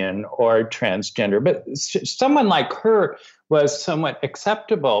lesbian or transgender. But someone like her was somewhat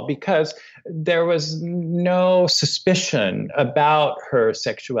acceptable because there was no suspicion about her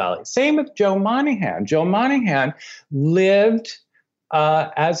sexuality. Same with Joe Monahan. Joe Monahan lived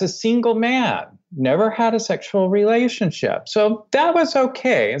as a single man, never had a sexual relationship. So that was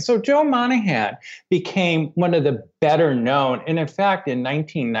okay. And so Joe Monahan became one of the better known. And in fact, in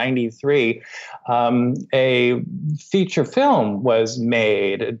 1993, a feature film was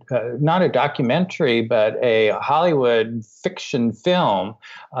made, not a documentary, but a Hollywood fiction film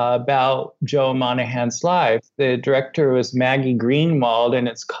about Joe Monahan's life. The director was Maggie Greenwald, and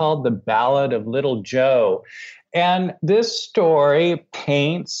it's called The Ballad of Little Joe. And this story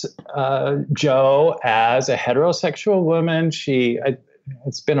paints Jo as a heterosexual woman.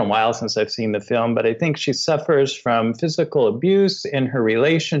 It's been a while since I've seen the film, but I think she suffers from physical abuse in her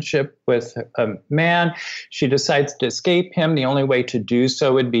relationship with a man. She decides to escape him. The only way to do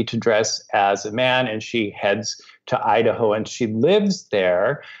so would be to dress as a man, and she heads to Idaho, and she lives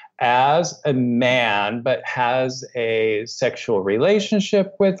there as a man, but has a sexual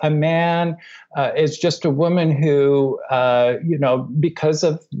relationship with a man. Is just a woman who, because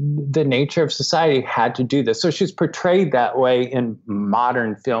of the nature of society, had to do this. So she's portrayed that way in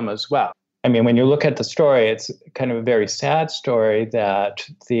modern film as well. I mean, when you look at the story, it's kind of a very sad story that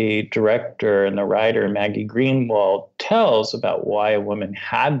the director and the writer, Maggie Greenwald, tells about why a woman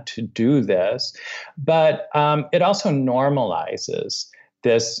had to do this. But it also normalizes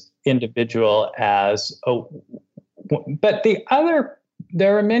this individual as a. But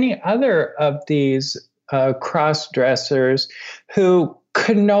there are many other of these cross-dressers who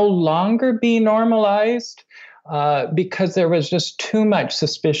could no longer be normalized. Because there was just too much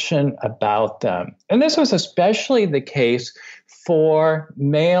suspicion about them. And this was especially the case for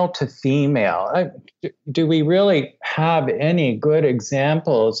male to female. Do we really have any good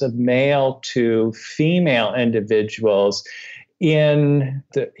examples of male to female individuals in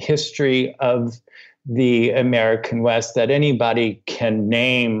the history of the American West that anybody can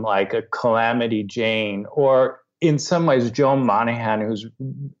name, like a Calamity Jane, or in some ways Joan Monahan, who's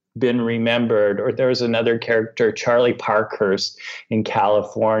been remembered, or there's another character, Charlie Parkhurst in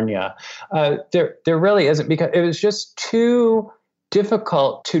California. There really isn't, because it was just too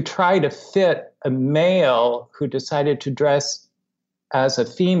difficult to try to fit a male who decided to dress as a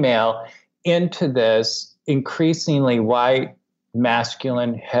female into this increasingly white,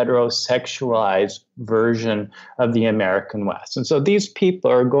 masculine, heterosexualized version of the American West. And so these people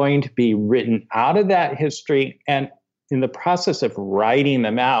are going to be written out of that history, and in the process of writing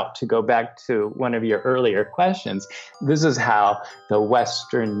them out, to go back to one of your earlier questions, this is how the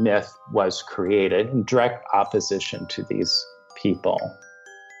Western myth was created, in direct opposition to these people.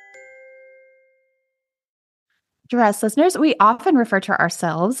 Dress listeners, we often refer to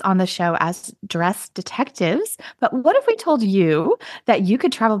ourselves on the show as dress detectives, but what if we told you that you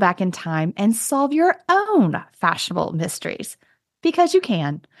could travel back in time and solve your own fashionable mysteries? Because you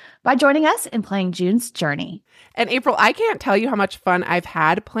can, by joining us in playing June's Journey. And April, I can't tell you how much fun I've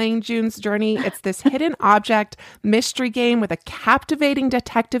had playing June's Journey. It's this hidden object mystery game with a captivating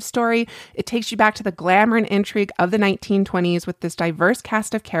detective story. It takes you back to the glamour and intrigue of the 1920s with this diverse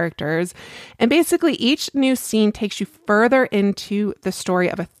cast of characters. And basically, each new scene takes you further into the story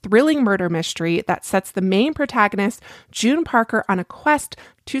of a thrilling murder mystery that sets the main protagonist, June Parker, on a quest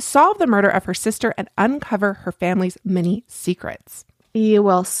to solve the murder of her sister and uncover her family's many secrets. You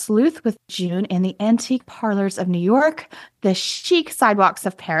will sleuth with June in the antique parlors of New York, the chic sidewalks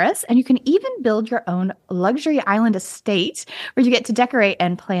of Paris, and you can even build your own luxury island estate where you get to decorate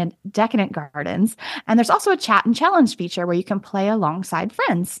and plant decadent gardens. And there's also a chat and challenge feature where you can play alongside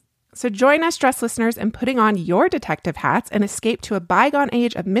friends. So join us, dress listeners, in putting on your detective hats and escape to a bygone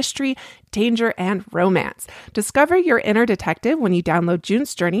age of mystery, danger, and romance. Discover your inner detective when you download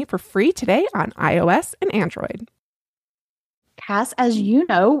June's Journey for free today on iOS and Android. Cass, as you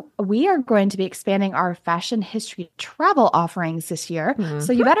know, we are going to be expanding our fashion history travel offerings this year.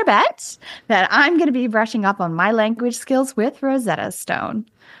 So you better bet that I'm going to be brushing up on my language skills with Rosetta Stone.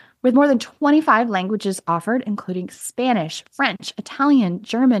 With more than 25 languages offered, including Spanish, French, Italian,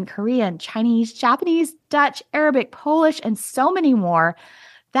 German, Korean, Chinese, Japanese, Dutch, Arabic, Polish, and so many more,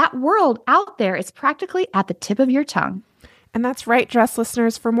 that world out there is practically at the tip of your tongue. And that's right, dress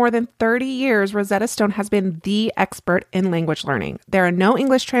listeners. For more than 30 years, Rosetta Stone has been the expert in language learning. There are no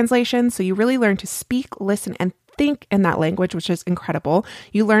English translations, so you really learn to speak, listen, and think in that language, which is incredible.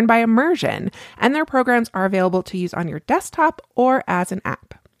 You learn by immersion, and their programs are available to use on your desktop or as an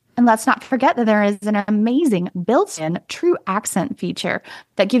app. And let's not forget that there is an amazing built-in true accent feature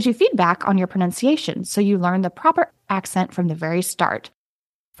that gives you feedback on your pronunciation, so you learn the proper accent from the very start.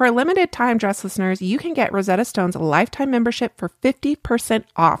 For a limited time, dress listeners, you can get Rosetta Stone's lifetime membership for 50%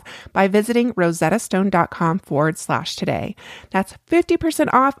 off by visiting rosettastone.com/today. That's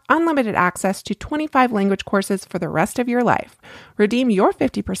 50% off unlimited access to 25 language courses for the rest of your life. Redeem your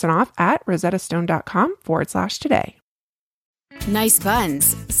 50% off at rosettastone.com/today. Nice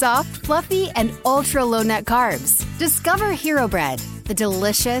buns, soft, fluffy, and ultra-low net carbs. Discover Hero Bread, the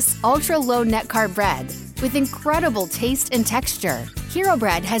delicious ultra-low net carb bread with incredible taste and texture. Hero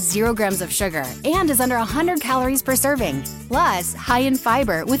Bread has 0 grams of sugar and is under 100 calories per serving. Plus, high in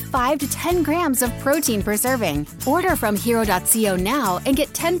fiber with 5 to 10 grams of protein per serving. Order from hero.co now and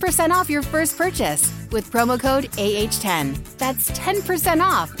get 10% off your first purchase with promo code AH10. That's 10%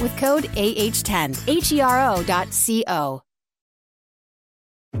 off with code AH10. HERO.co.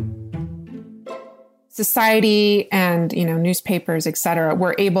 Society and, newspapers, et cetera,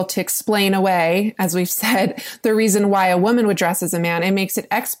 were able to explain away, as we've said, the reason why a woman would dress as a man. It makes it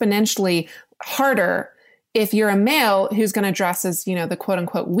exponentially harder if you're a male who's going to dress as, the quote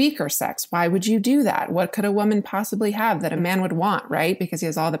unquote weaker sex, why would you do that? What could a woman possibly have that a man would want, right? Because he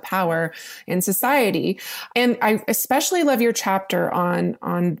has all the power in society. And I especially love your chapter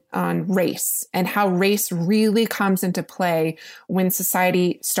on race and how race really comes into play when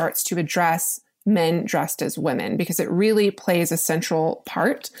society starts to address men dressed as women, because it really plays a central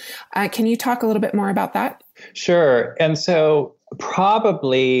part. Can you talk a little bit more about that? Sure. And so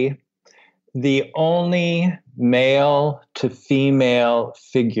probably the only male to female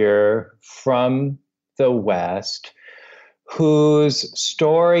figure from the West whose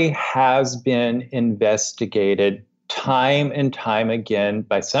story has been investigated time and time again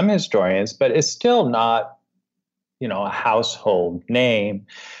by some historians, but is still not, a household name,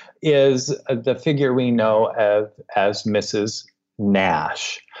 is the figure we know of as Mrs.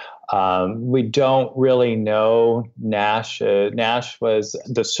 Nash. We don't really know Nash. Nash was,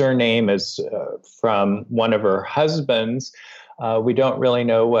 the surname is from one of her husbands. We don't really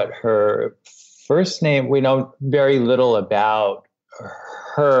know what her first name, we know very little about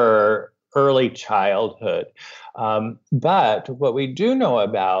her early childhood. But what we do know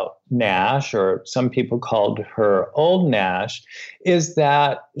about Nash, or some people called her Old Nash, is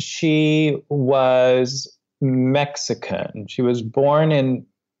that she was Mexican. She was born in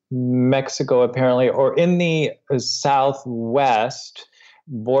Mexico, apparently, or in the Southwest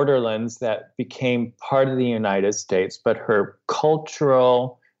borderlands that became part of the United States, but her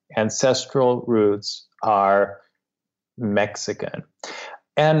cultural, ancestral roots are Mexican.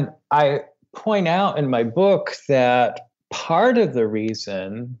 And I point out in my book that part of the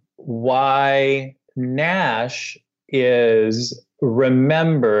reason why Nash is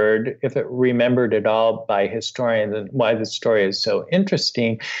remembered, if it remembered at all by historians, and why the story is so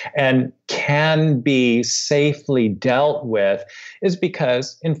interesting and can be safely dealt with, is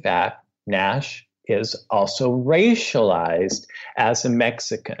because, in fact, Nash is also racialized as a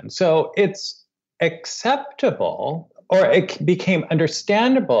Mexican. So it's acceptable, or it became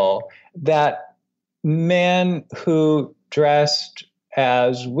understandable, that men who dressed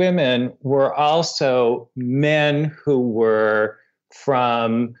as women were also men who were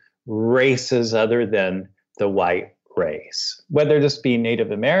from races other than the white race, whether this be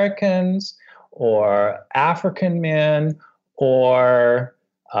Native Americans or African men or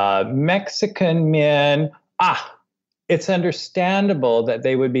Mexican men. It's understandable that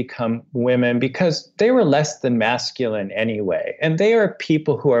they would become women because they were less than masculine anyway. And they are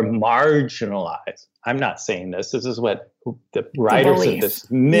people who are marginalized. I'm not saying this. This is what the writers of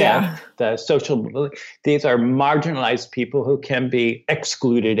this myth, the social, these are marginalized people who can be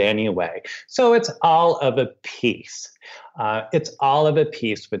excluded anyway. So it's all of a piece. It's all of a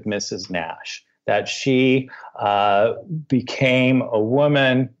piece with Mrs. Nash, that she became a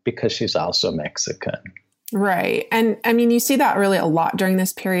woman because she's also Mexican. Right. And I mean, you see that really a lot during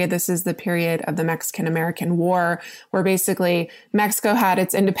this period. This is the period of the Mexican-American War, where basically Mexico had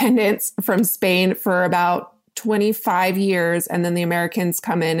its independence from Spain for about 25 years. And then the Americans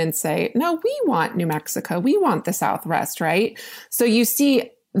come in and say, no, we want New Mexico. We want the Southwest, right? So you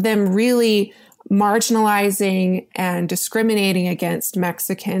see them really marginalizing and discriminating against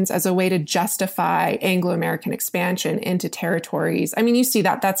Mexicans as a way to justify Anglo-American expansion into territories. I mean, you see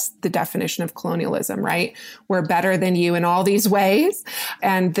that that's the definition of colonialism, right? We're better than you in all these ways,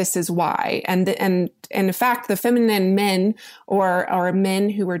 and this is why. And in fact, the feminine men or men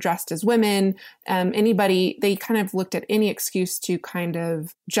who were dressed as women, anybody, they kind of looked at any excuse to kind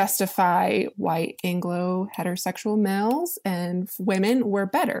of justify white Anglo heterosexual males, and women were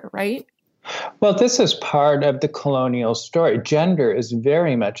better, right? Well, this is part of the colonial story. Gender is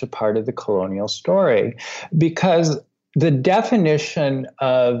very much a part of the colonial story, because the definition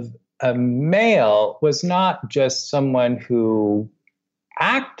of a male was not just someone who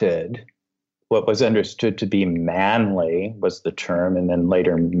acted. What was understood to be manly was the term, and then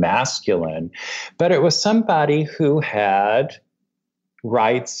later masculine, but it was somebody who had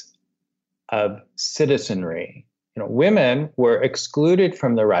rights of citizenry. Women were excluded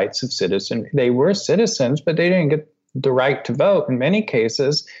from the rights of citizens. They were citizens, but they didn't get the right to vote in many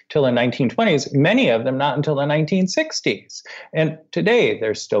cases till the 1920s, many of them not until the 1960s. And today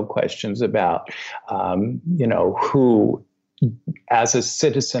there's still questions about, who, as a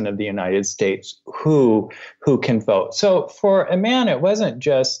citizen of the United States, who can vote. So for a man, it wasn't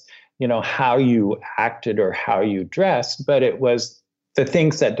just, how you acted or how you dressed, but it was the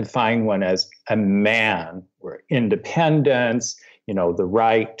things that define one as a man were independence, the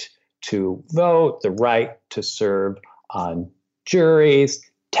right to vote, the right to serve on juries,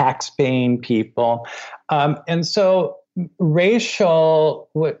 tax-paying people. And so racial,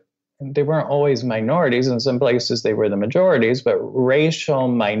 they weren't always minorities. In some places they were the majorities, but racial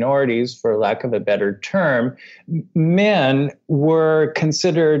minorities, for lack of a better term, men were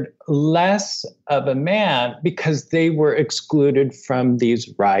considered less of a man because they were excluded from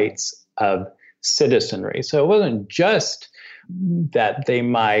these rights of citizenry. So it wasn't just that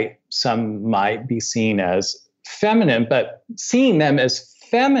some might be seen as feminine, but seeing them as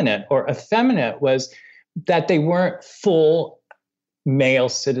feminine or effeminate was that they weren't full male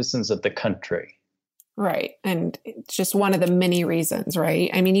citizens of the country. Right. And it's just one of the many reasons, right?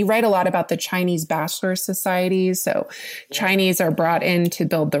 I mean, you write a lot about the Chinese bachelor societies. So Chinese are brought in to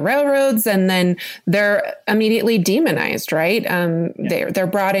build the railroads, and then they're immediately demonized, right? They're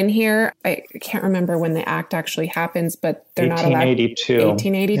brought in here. I can't remember when the act actually happens, but they're not allowed.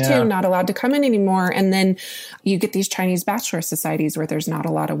 1882, not allowed to come in anymore. And then you get these Chinese bachelor societies where there's not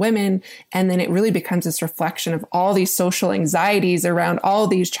a lot of women. And then it really becomes this reflection of all these social anxieties around all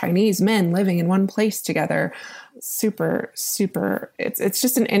these Chinese men living in one place together. Super. It's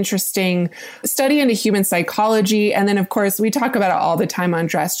just an interesting study into human psychology. And then, of course, we talk about it all the time on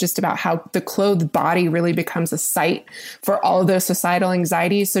Dress, just about how the clothed body really becomes a site for all of those societal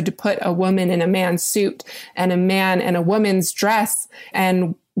anxieties. So to put a woman in a man's suit and a man in a woman's dress,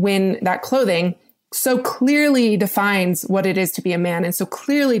 and when that clothing so clearly defines what it is to be a man and so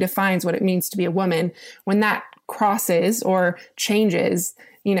clearly defines what it means to be a woman, when that crosses or changes,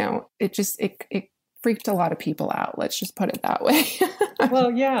 it freaked a lot of people out. Let's just put it that way.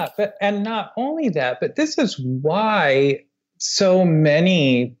 Well, yeah, and not only that, but this is why so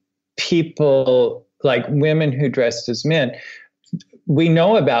many people, like women who dressed as men, we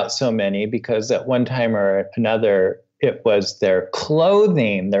know about so many because at one time or another, it was their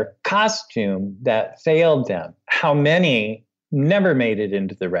clothing, their costume that failed them. How many never made it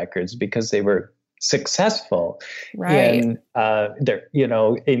into the records because they were successful in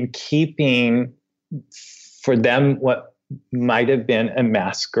in keeping for them what might have been a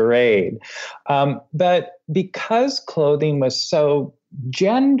masquerade. But because clothing was so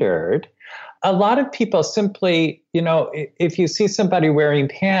gendered, a lot of people simply, if you see somebody wearing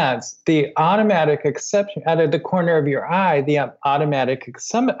pants, the automatic exception out of the corner of your eye, the automatic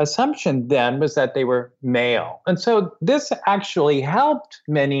assumption then was that they were male. And so this actually helped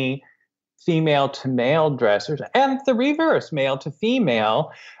many female to male dressers, and the reverse, male to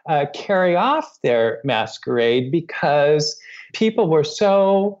female, carry off their masquerade because people were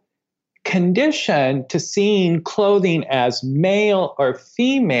so conditioned to seeing clothing as male or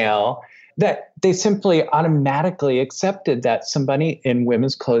female that they simply automatically accepted that somebody in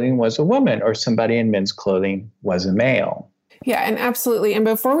women's clothing was a woman or somebody in men's clothing was a male. Yeah, and absolutely. And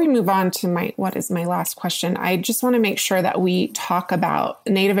before we move on to what is my last question, I just want to make sure that we talk about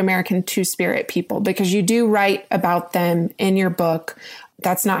Native American Two-Spirit people, because you do write about them in your book.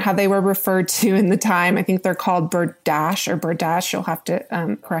 That's not how they were referred to in the time. I think they're called Burdash or Burdash. You'll have to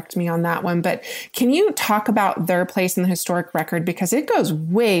correct me on that one. But can you talk about their place in the historic record? Because it goes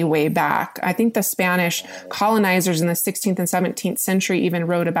way, way back. I think the Spanish colonizers in the 16th and 17th century even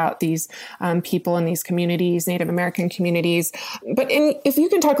wrote about these people in these communities, Native American communities. But if you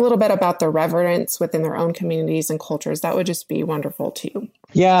can talk a little bit about the reverence within their own communities and cultures, that would just be wonderful too.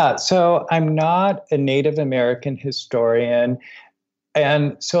 Yeah, so I'm not a Native American historian.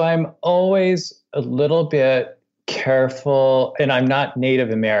 And so I'm always a little bit careful, and I'm not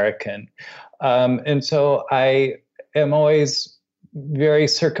Native American. And so I am always very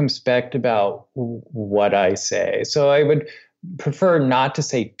circumspect about what I say. So I would prefer not to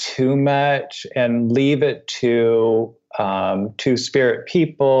say too much and leave it to Two-Spirit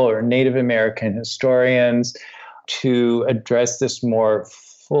people or Native American historians to address this more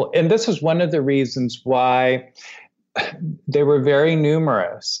full. And this is one of the reasons why they were very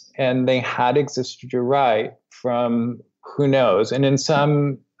numerous and they had existed, you're right, from who knows. And in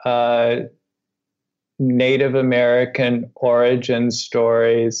some Native American origin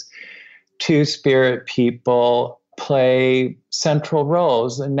stories, Two-Spirit people play central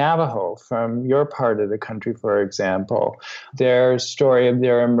roles. The Navajo from your part of the country, for example, their story of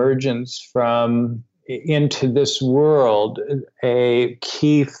their emergence into this world, a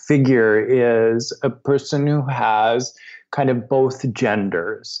key figure is a person who has kind of both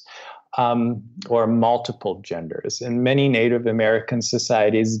genders or multiple genders. And many Native American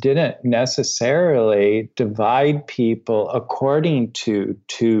societies didn't necessarily divide people according to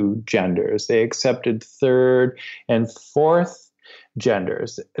two genders. They accepted third and fourth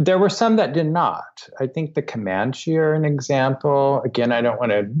genders. There were some that did not. I think the Comanche are an example. Again, I don't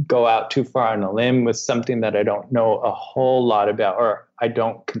want to go out too far on a limb with something that I don't know a whole lot about, or I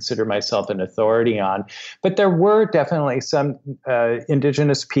don't consider myself an authority on. But there were definitely some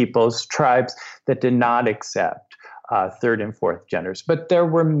indigenous peoples, tribes that did not accept third and fourth genders. But there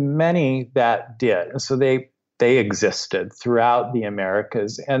were many that did. And so they existed throughout the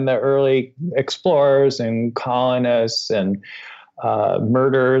Americas, and the early explorers and colonists and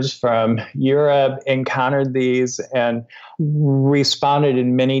murderers from Europe encountered these and responded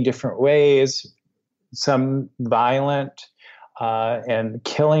in many different ways, some violent and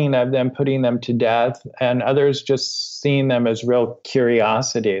killing of them, putting them to death, and others just seeing them as real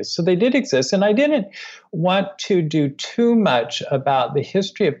curiosities. So they did exist, and I didn't want to do too much about the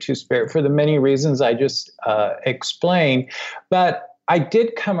history of Two-Spirit for the many reasons I just explained, but I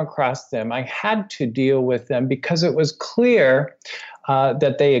did come across them. I had to deal with them because it was clear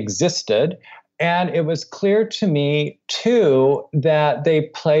that they existed. And it was clear to me, too, that they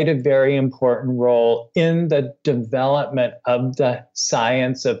played a very important role in the development of the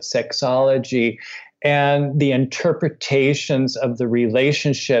science of sexology and the interpretations of the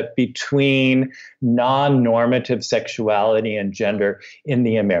relationship between non-normative sexuality and gender in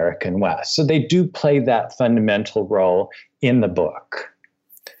the American West. So they do play that fundamental role in the book.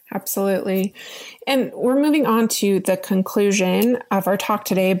 Absolutely. And we're moving on to the conclusion of our talk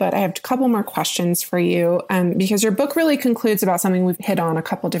today, but I have a couple more questions for you because your book really concludes about something we've hit on a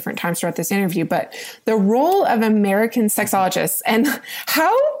couple different times throughout this interview, but the role of American sexologists and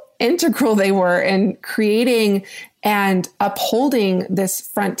how integral they were in creating and upholding this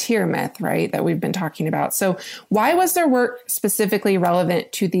frontier myth, right, that we've been talking about. So why was their work specifically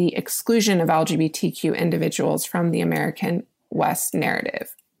relevant to the exclusion of LGBTQ individuals from the American West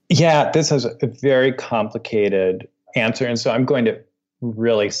narrative? Yeah, this is a very complicated answer. And so I'm going to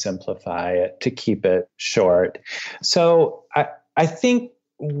really simplify it to keep it short. So I think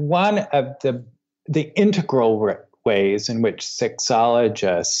one of the integral ways in which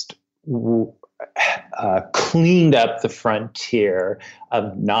sexologists cleaned up the frontier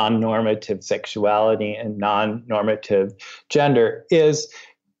of non-normative sexuality and non-normative gender is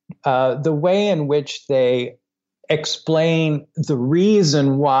the way in which they explain the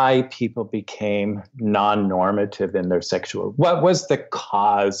reason why people became non-normative in their sexual. What was the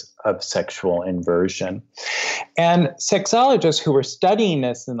cause of sexual inversion? And sexologists who were studying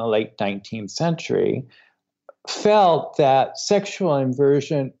this in the late 19th century felt that sexual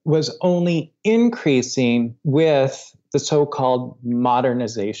inversion was only increasing with the so-called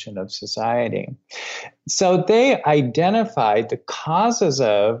modernization of society. So they identified the causes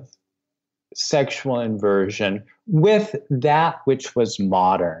of sexual inversion with that which was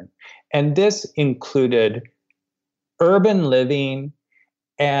modern. And this included urban living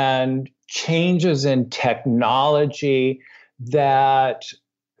and changes in technology that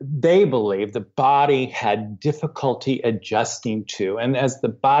they believed the body had difficulty adjusting to. And as the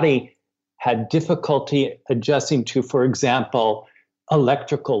body had difficulty adjusting to, for example,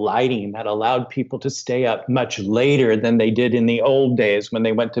 electrical lighting that allowed people to stay up much later than they did in the old days when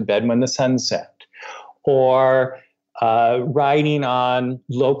they went to bed when the sun set, or riding on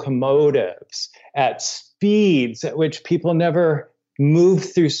locomotives at speeds at which people never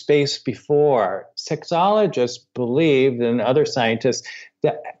moved through space before. Sexologists believed, and other scientists,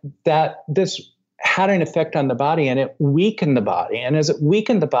 that this had an effect on the body and it weakened the body. And as it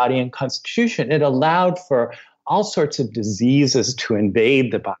weakened the body and constitution, it allowed for all sorts of diseases to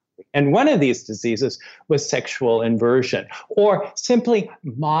invade the body. And one of these diseases was sexual inversion, or simply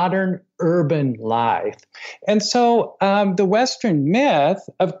modern urban life. And so the Western myth,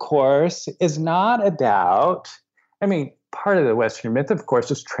 of course, is not about, part of the Western myth, of course,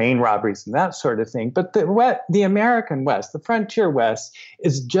 is train robberies and that sort of thing. But the American West, the frontier West,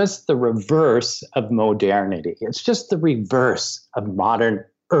 is just the reverse of modernity. It's just the reverse of modern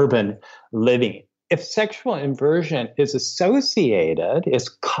urban living. If sexual inversion is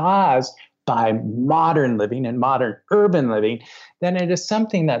caused by modern living and modern urban living, then it is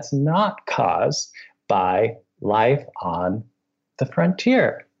something that's not caused by life on the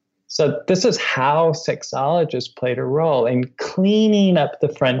frontier. So this is how sexologists played a role in cleaning up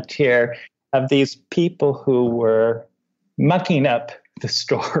the frontier of these people who were mucking up the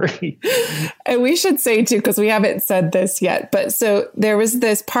story. And we should say too, because we haven't said this yet, but so there was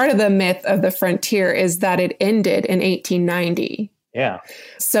this part of the myth of the frontier is that it ended in 1890. Yeah.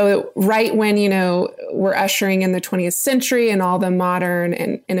 So right when, we're ushering in the 20th century and all the modern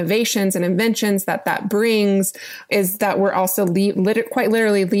and innovations and inventions that brings, is that we're also quite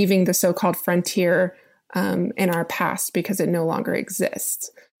literally leaving the so-called frontier in our past because it no longer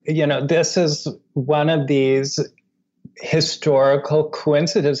exists. This is one of these historical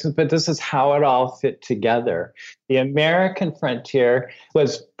coincidences, but this is how it all fit together. The American frontier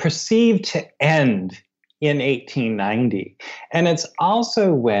was perceived to end in 1890. And it's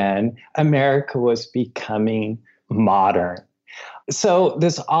also when America was becoming modern. So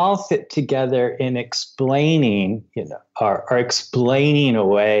this all fit together in explaining, or explaining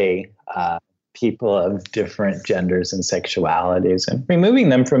away people of different genders and sexualities and removing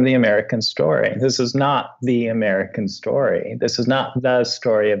them from the American story. This is not the American story. This is not the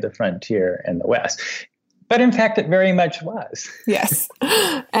story of the frontier and the West. But in fact, it very much was. Yes.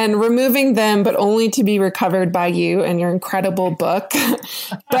 And removing them, but only to be recovered by you and your incredible book.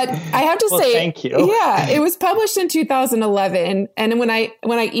 But I have to say, thank you. Yeah, it was published in 2011. And when I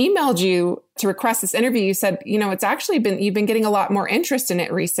emailed you to request this interview, you said, it's actually you've been getting a lot more interest in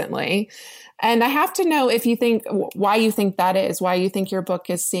it recently. And I have to know why you think that is, why you think your book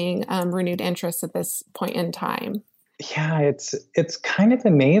is seeing renewed interest at this point in time. Yeah, it's kind of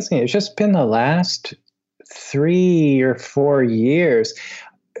amazing. It's just been the last 3 or 4 years.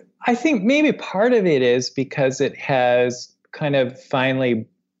 I think maybe part of it is because it has kind of finally,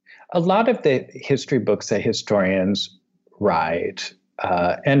 a lot of the history books that historians write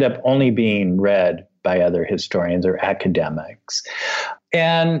end up only being read by other historians or academics.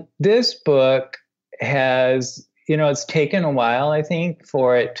 And this book has, it's taken a while, I think,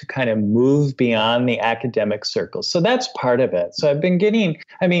 for it to kind of move beyond the academic circles. So that's part of it. So I've been getting,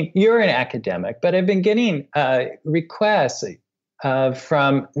 you're an academic, but I've been getting requests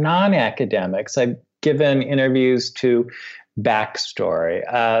from non-academics. I've given interviews to Backstory.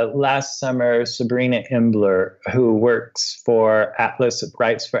 Last summer, Sabrina Imbler, who writes for Atlas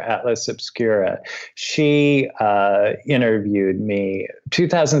Obscura, she interviewed me.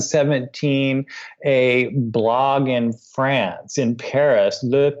 2017, a blog in France, in Paris,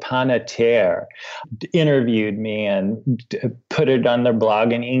 Le Panetier, interviewed me and put it on their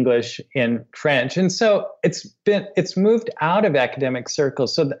blog in English, in French. And so it's moved out of academic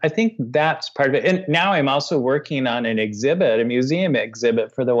circles. So I think that's part of it. And now I'm also working on an exhibit, a museum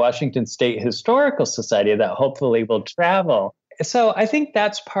exhibit for the Washington State Historical Society that hopefully will travel. So I think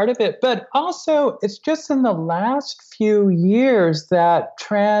that's part of it. But also, it's just in the last few years that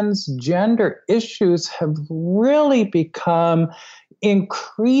transgender issues have really become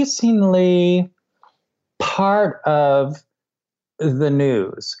increasingly part of the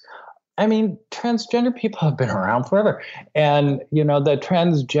news. Transgender people have been around forever. And, the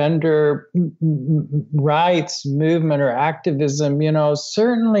transgender rights movement or activism,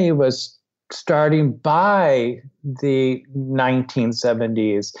 certainly was starting by the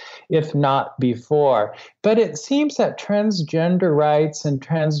 1970s, if not before. But it seems that transgender rights and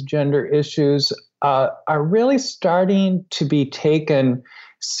transgender issues are really starting to be taken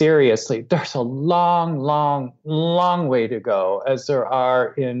seriously. There's a long, long, long way to go, as there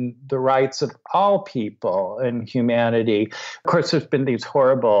are in the rights of all people in humanity. Of course, there's been these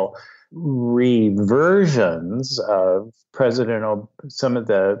horrible reversions of some of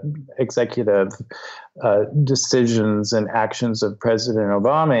the executive decisions and actions of President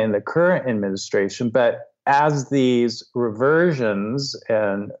Obama in the current administration. But as these reversions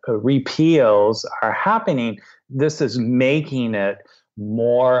and repeals are happening, this is making it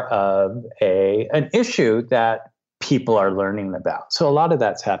more of an issue that people are learning about. So a lot of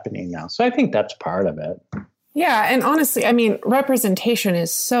that's happening now. So I think that's part of it. Yeah. And honestly, representation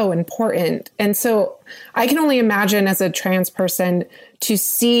is so important. And so I can only imagine, as a trans person, to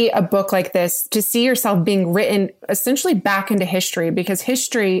see a book like this, to see yourself being written essentially back into history, because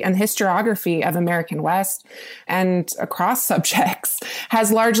history and historiography of American West and across subjects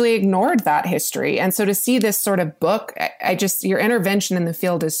has largely ignored that history. And so to see this sort of book, your intervention in the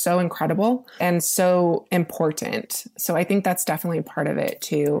field is so incredible and so important. So I think that's definitely part of it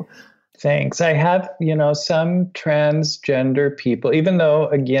too. Thanks. I have, some transgender people, even though,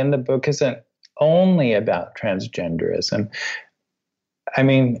 again, the book isn't only about transgenderism.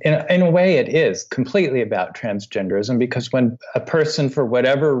 In a way, it is completely about transgenderism, because when a person, for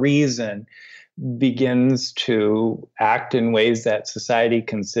whatever reason, begins to act in ways that society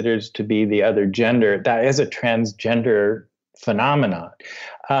considers to be the other gender, that is a transgender phenomenon.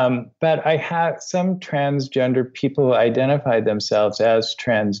 But I have some transgender people who identify themselves as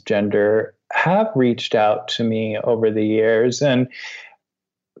transgender have reached out to me over the years, and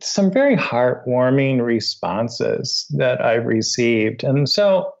some very heartwarming responses that I've received. And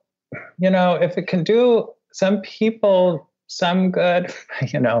so, if it can do some people some good,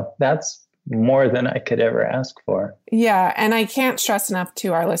 that's more than I could ever ask for. Yeah. And I can't stress enough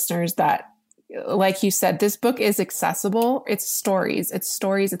to our listeners that like you said, this book is accessible. It's stories.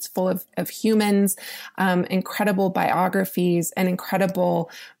 It's full of humans, incredible biographies, and incredible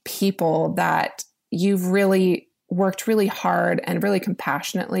people that you've really worked really hard and really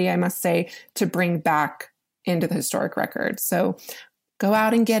compassionately, I must say, to bring back into the historic record. So go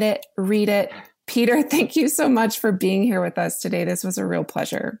out and get it, read it. Peter, thank you so much for being here with us today. This was a real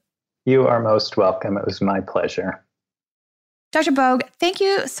pleasure. You are most welcome. It was my pleasure. Dr. Boag, thank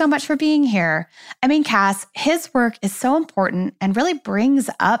you so much for being here. I mean, Cass, his work is so important and really brings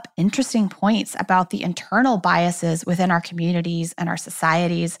up interesting points about the internal biases within our communities and our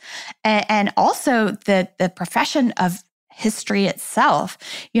societies, and also the profession of history itself.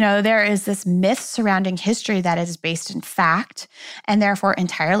 There is this myth surrounding history that is based in fact and therefore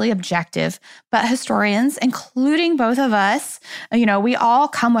entirely objective. But historians, including both of us, we all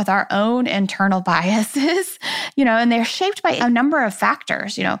come with our own internal biases, and they're shaped by a number of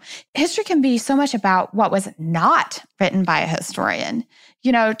factors. History can be so much about what was not written by a historian.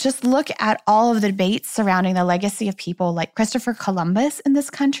 Just look at all of the debates surrounding the legacy of people like Christopher Columbus in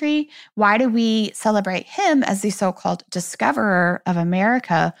this country. Why do we celebrate him as the so-called discoverer of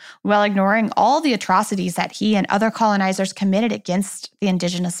America while ignoring all the atrocities that he and other colonizers committed against the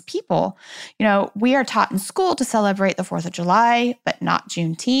indigenous people? We are taught in school to celebrate the 4th of July, but not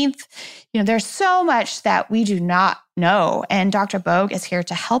Juneteenth. There's so much that we do not know, and Dr. Boag is here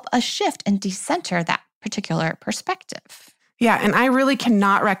to help us shift and decenter that particular perspective. Yeah, and I really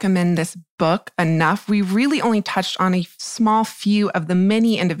cannot recommend this book enough. We really only touched on a small few of the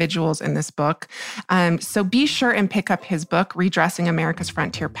many individuals in this book. So be sure and pick up his book, Redressing America's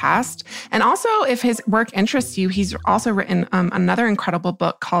Frontier Past. And also, if his work interests you, he's also written another incredible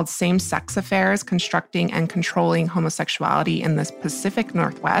book called Same-Sex Affairs, Constructing and Controlling Homosexuality in the Pacific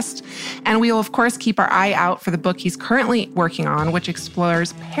Northwest. And we will, of course, keep our eye out for the book he's currently working on, which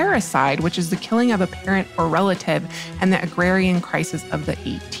explores parricide, which is the killing of a parent or relative and the agrarian crisis of the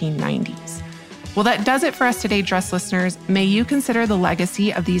 1890s. Well, that does it for us today, Dressed listeners. May you consider the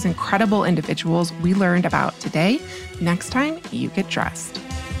legacy of these incredible individuals we learned about today next time you get dressed.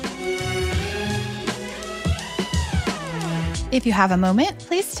 If you have a moment,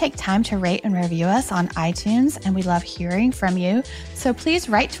 please take time to rate and review us on iTunes, and we love hearing from you. So please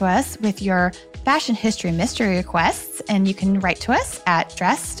write to us with your fashion history mystery requests, and you can write to us at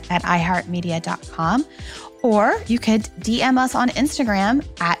dressed@iheartmedia.com. Or you could DM us on Instagram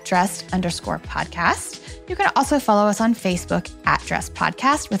at dressed_podcast. You can also follow us on Facebook at Dressed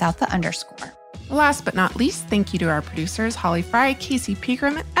Podcast without the underscore. Last but not least, thank you to our producers, Holly Fry, Casey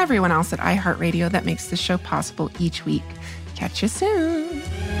Pegram, and everyone else at iHeartRadio that makes this show possible each week. Catch you soon.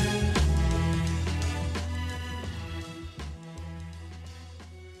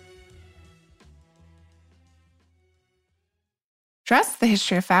 Dress, the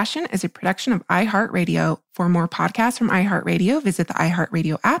History of Fashion is a production of iHeartRadio. For more podcasts from iHeartRadio, visit the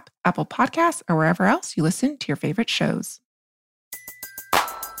iHeartRadio app, Apple Podcasts, or wherever else you listen to your favorite shows.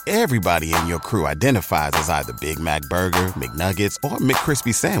 Everybody in your crew identifies as either Big Mac Burger, McNuggets, or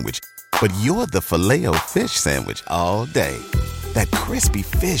McCrispy Sandwich. But you're the Filet-O-Fish Sandwich all day. That crispy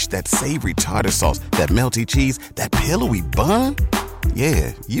fish, that savory tartar sauce, that melty cheese, that pillowy bun.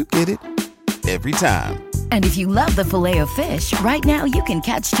 Yeah, you get it. Every time. And if you love the Filet-O-Fish, right now you can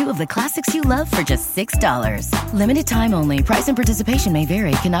catch 2 of the classics you love for just $6. Limited time only. Price and participation may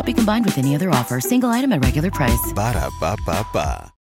vary. Cannot be combined with any other offer. Single item at regular price. Ba-da-ba-ba-ba.